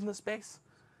characters in the space.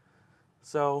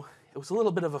 So it was a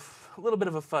little bit of a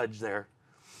fudge there.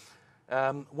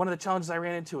 One of the challenges I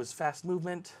ran into was fast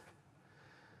movement.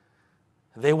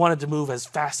 They wanted to move as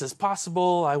fast as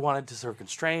possible. I wanted to sort of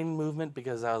constrain movement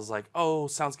because I was like, oh,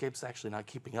 SoundScape's actually not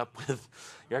keeping up with,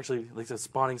 you're actually like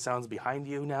spawning sounds behind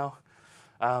you now.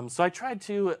 So I tried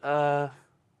to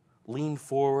lean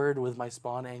forward with my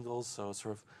spawn angles, so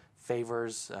sort of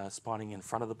favors spawning in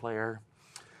front of the player.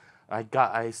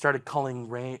 I started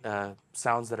culling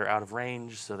sounds that are out of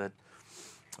range, so that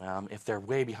if they're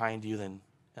way behind you, then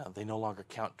they no longer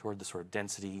count toward the sort of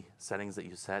density settings that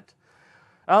you set.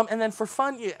 And then for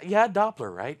fun, you add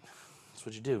Doppler, right? That's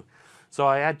what you do. So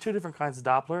I had 2 different kinds of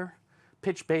Doppler,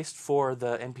 pitch-based for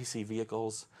the NPC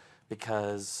vehicles,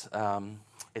 because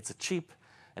it's a cheap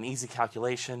and easy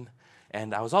calculation.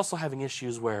 And I was also having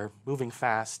issues where moving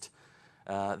fast,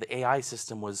 the AI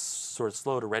system was sort of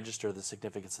slow to register the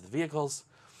significance of the vehicles.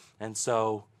 And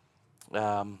so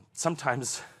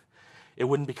sometimes it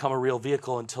wouldn't become a real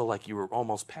vehicle until like you were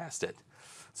almost past it.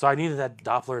 So I needed that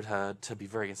Doppler to be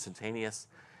very instantaneous.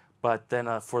 But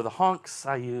then for the honks,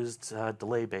 I used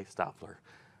delay-based Doppler.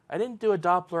 I didn't do a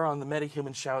Doppler on the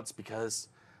MetaHuman shouts because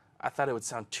I thought it would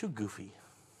sound too goofy.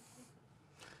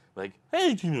 Like,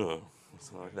 hey, Tina,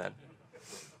 something like that.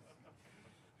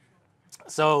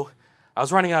 So I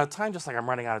was running out of time, just like I'm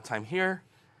running out of time here.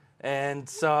 And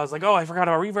so I was like, oh, I forgot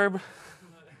about reverb.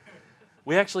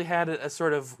 We actually had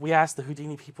we asked the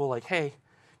Houdini people, like, hey,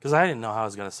 because I didn't know how I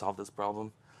was going to solve this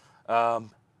problem. I was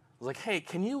like, hey,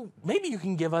 maybe you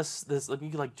can give us this, you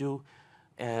could like do,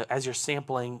 as you're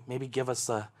sampling, maybe give us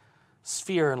a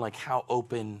sphere and like how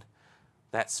open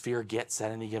that sphere gets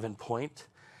at any given point.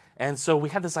 And so we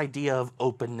had this idea of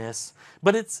openness,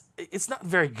 but it's not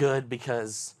very good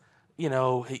because,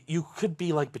 you could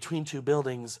be like between 2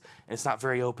 buildings and it's not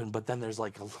very open, but then there's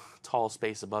like a tall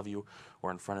space above you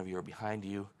or in front of you or behind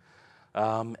you.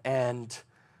 The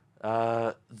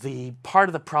part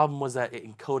of the problem was that it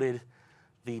encoded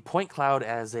the point cloud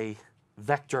as a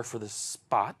vector for the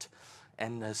spot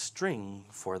and a string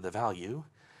for the value.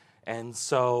 And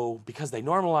so because they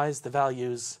normalized the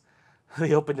values,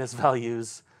 the openness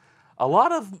values, a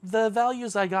lot of the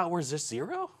values I got were just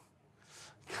 0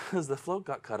 because the float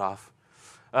got cut off.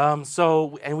 And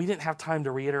we didn't have time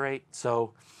to reiterate.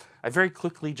 So I very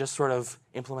quickly just sort of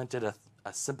implemented a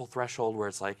simple threshold where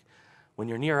it's like when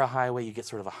you're near a highway, you get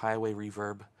sort of a highway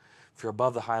reverb. If you're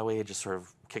above the highway, it just sort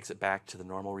of kicks it back to the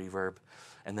normal reverb.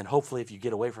 And then hopefully if you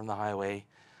get away from the highway,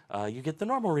 you get the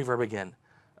normal reverb again.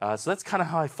 So that's kind of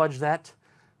how I fudged that.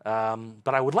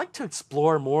 But I would like to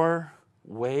explore more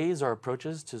ways or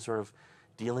approaches to sort of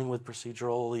dealing with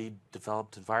procedurally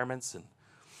developed environments and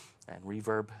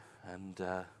reverb. And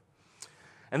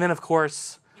then, of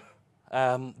course,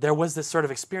 there was this sort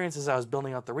of experience as I was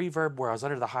building out the reverb where I was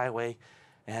under the highway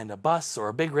and a bus or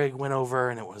a big rig went over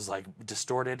and it was like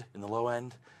distorted in the low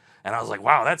end. And I was like,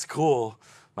 wow, that's cool.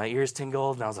 My ears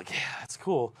tingled and I was like, yeah, that's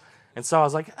cool. And so I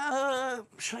was like,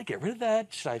 should I get rid of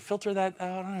that? Should I filter that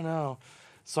out? I don't know.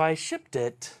 So I shipped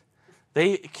it.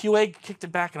 QA kicked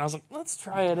it back and I was like, let's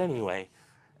try it anyway.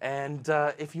 And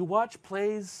if you watch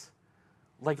plays,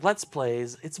 like Let's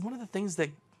Plays, it's one of the things that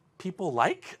people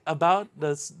like about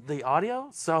the audio.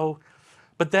 So,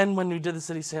 but then when we did the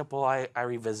city sample, I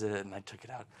revisited it and I took it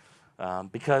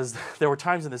out. Because there were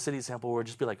times in the city sample where it'd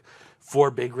just be like 4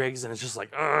 big rigs and it's just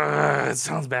like, it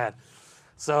sounds bad.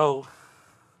 So,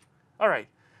 all right.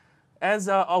 As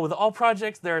with all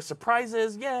projects, there are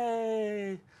surprises.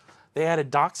 Yay! They added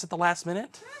docs at the last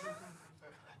minute.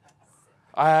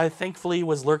 I thankfully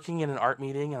was lurking in an art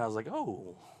meeting and I was like,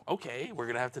 oh, okay, we're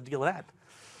going to have to deal with that.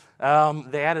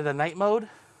 They added a night mode.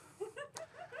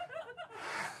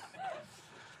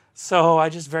 So I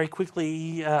just very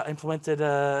quickly implemented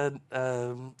a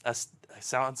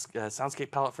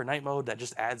SoundScape palette for night mode that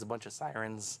just adds a bunch of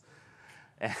sirens.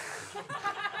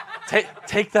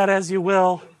 Take that as you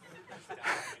will.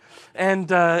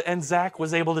 And Zach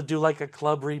was able to do like a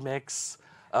club remix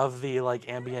of the like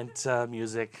ambient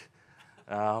music.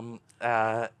 And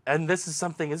this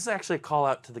is actually a call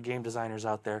out to the game designers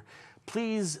out there.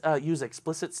 Please use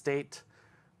explicit state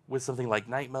with something like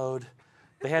night mode.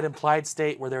 They had implied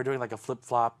state where they were doing like a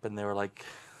flip-flop and they were like,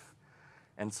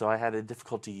 and so I had a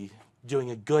difficulty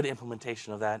doing a good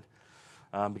implementation of that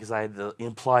because I had to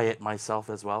imply it myself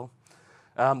as well.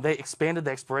 They expanded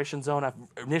the exploration zone.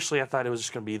 Initially I thought it was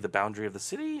just going to be the boundary of the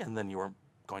city and then you were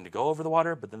going to go over the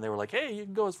water, but then they were like, hey, you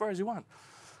can go as far as you want.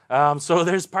 So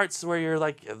there's parts where you're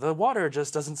like, the water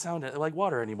just doesn't sound like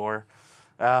water anymore.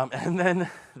 And then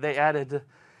they added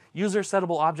user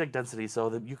settable object density so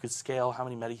that you could scale how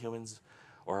many metahumans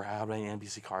or how many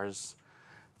NPC cars.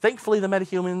 Thankfully, the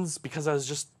metahumans, because I was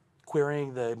just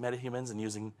querying the metahumans and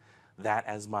using that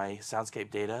as my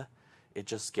SoundScape data, it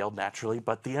just scaled naturally.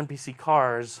 But the NPC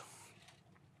cars,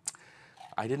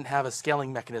 I didn't have a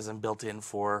scaling mechanism built in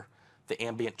for the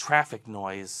ambient traffic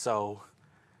noise, so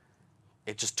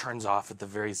it just turns off at the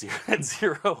very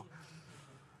zero.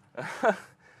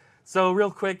 So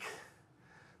real quick,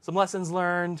 some lessons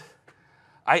learned.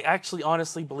 I actually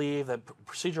honestly believe that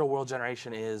procedural world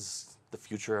generation is the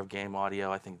future of game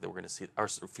audio. I think that we're going to see, or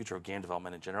future of game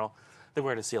development in general. I think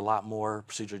we're going to see a lot more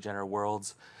procedurally generated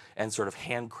worlds and sort of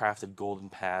handcrafted golden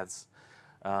paths,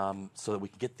 so that we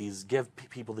can get these, give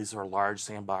people these sort of large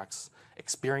sandbox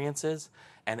experiences.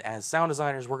 And as sound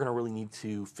designers, we're going to really need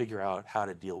to figure out how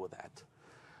to deal with that.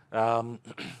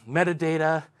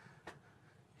 Metadata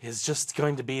is just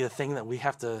going to be the thing that we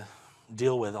have to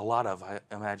deal with a lot of, I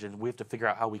imagine. We have to figure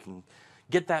out how we can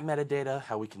get that metadata,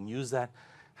 how we can use that,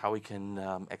 how we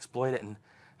can exploit it, and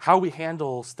how we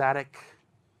handle static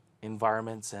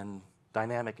environments and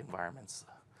dynamic environments.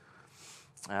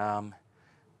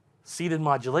 Seeded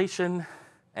modulation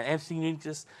and entity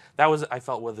uniqueness, that was, I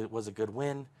felt, was a good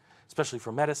win, especially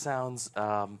for meta sounds.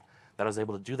 That I was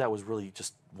able to do that was really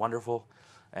just wonderful.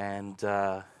 And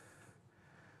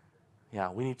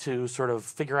yeah, we need to sort of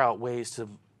figure out ways to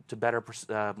better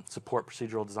support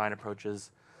procedural design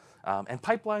approaches and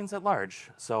pipelines at large.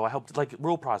 So I hope, like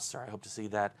rule processor, I hope to see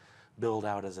that build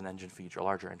out as an engine feature, a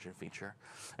larger engine feature.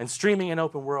 And streaming in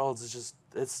open worlds is just,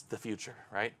 it's the future,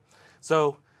 right?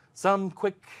 So some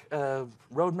quick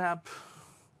roadmap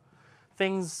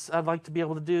things I'd like to be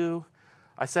able to do.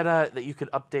 I said that you could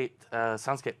update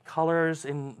SoundScape colors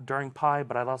during Pi,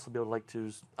 but I'd also be able to like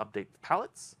to update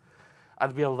palettes.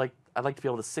 I'd like to be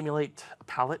able to simulate a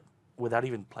palette without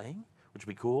even playing, which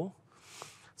would be cool.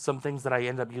 Some things that I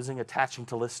end up using, attaching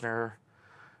to listener.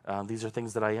 These are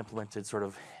things that I implemented sort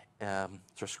of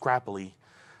scrappily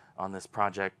on this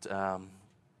project, but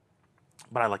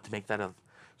I like to make that a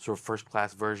sort of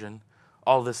first-class version.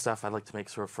 All of this stuff I'd like to make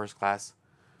sort of first-class.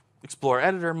 Explore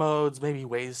editor modes, maybe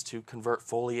ways to convert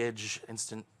foliage,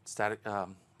 instanced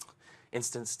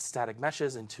static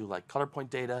meshes into like color point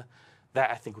data.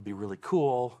 That I think would be really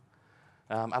cool.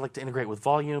 I'd like to integrate with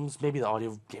volumes. Maybe the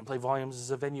audio gameplay volumes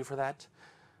is a venue for that.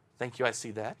 Thank you, I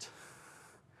see that.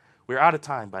 We're out of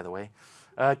time, by the way.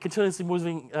 Continuously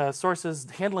moving sources,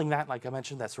 handling that, like I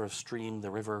mentioned, that sort of stream,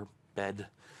 the river bed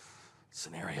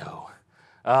scenario.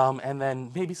 And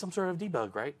then maybe some sort of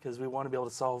debug, right? Because we want to be able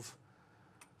to solve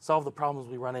the problems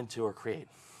we run into or create.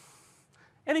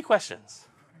 Any questions?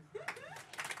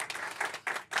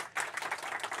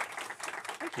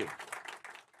 Thank you.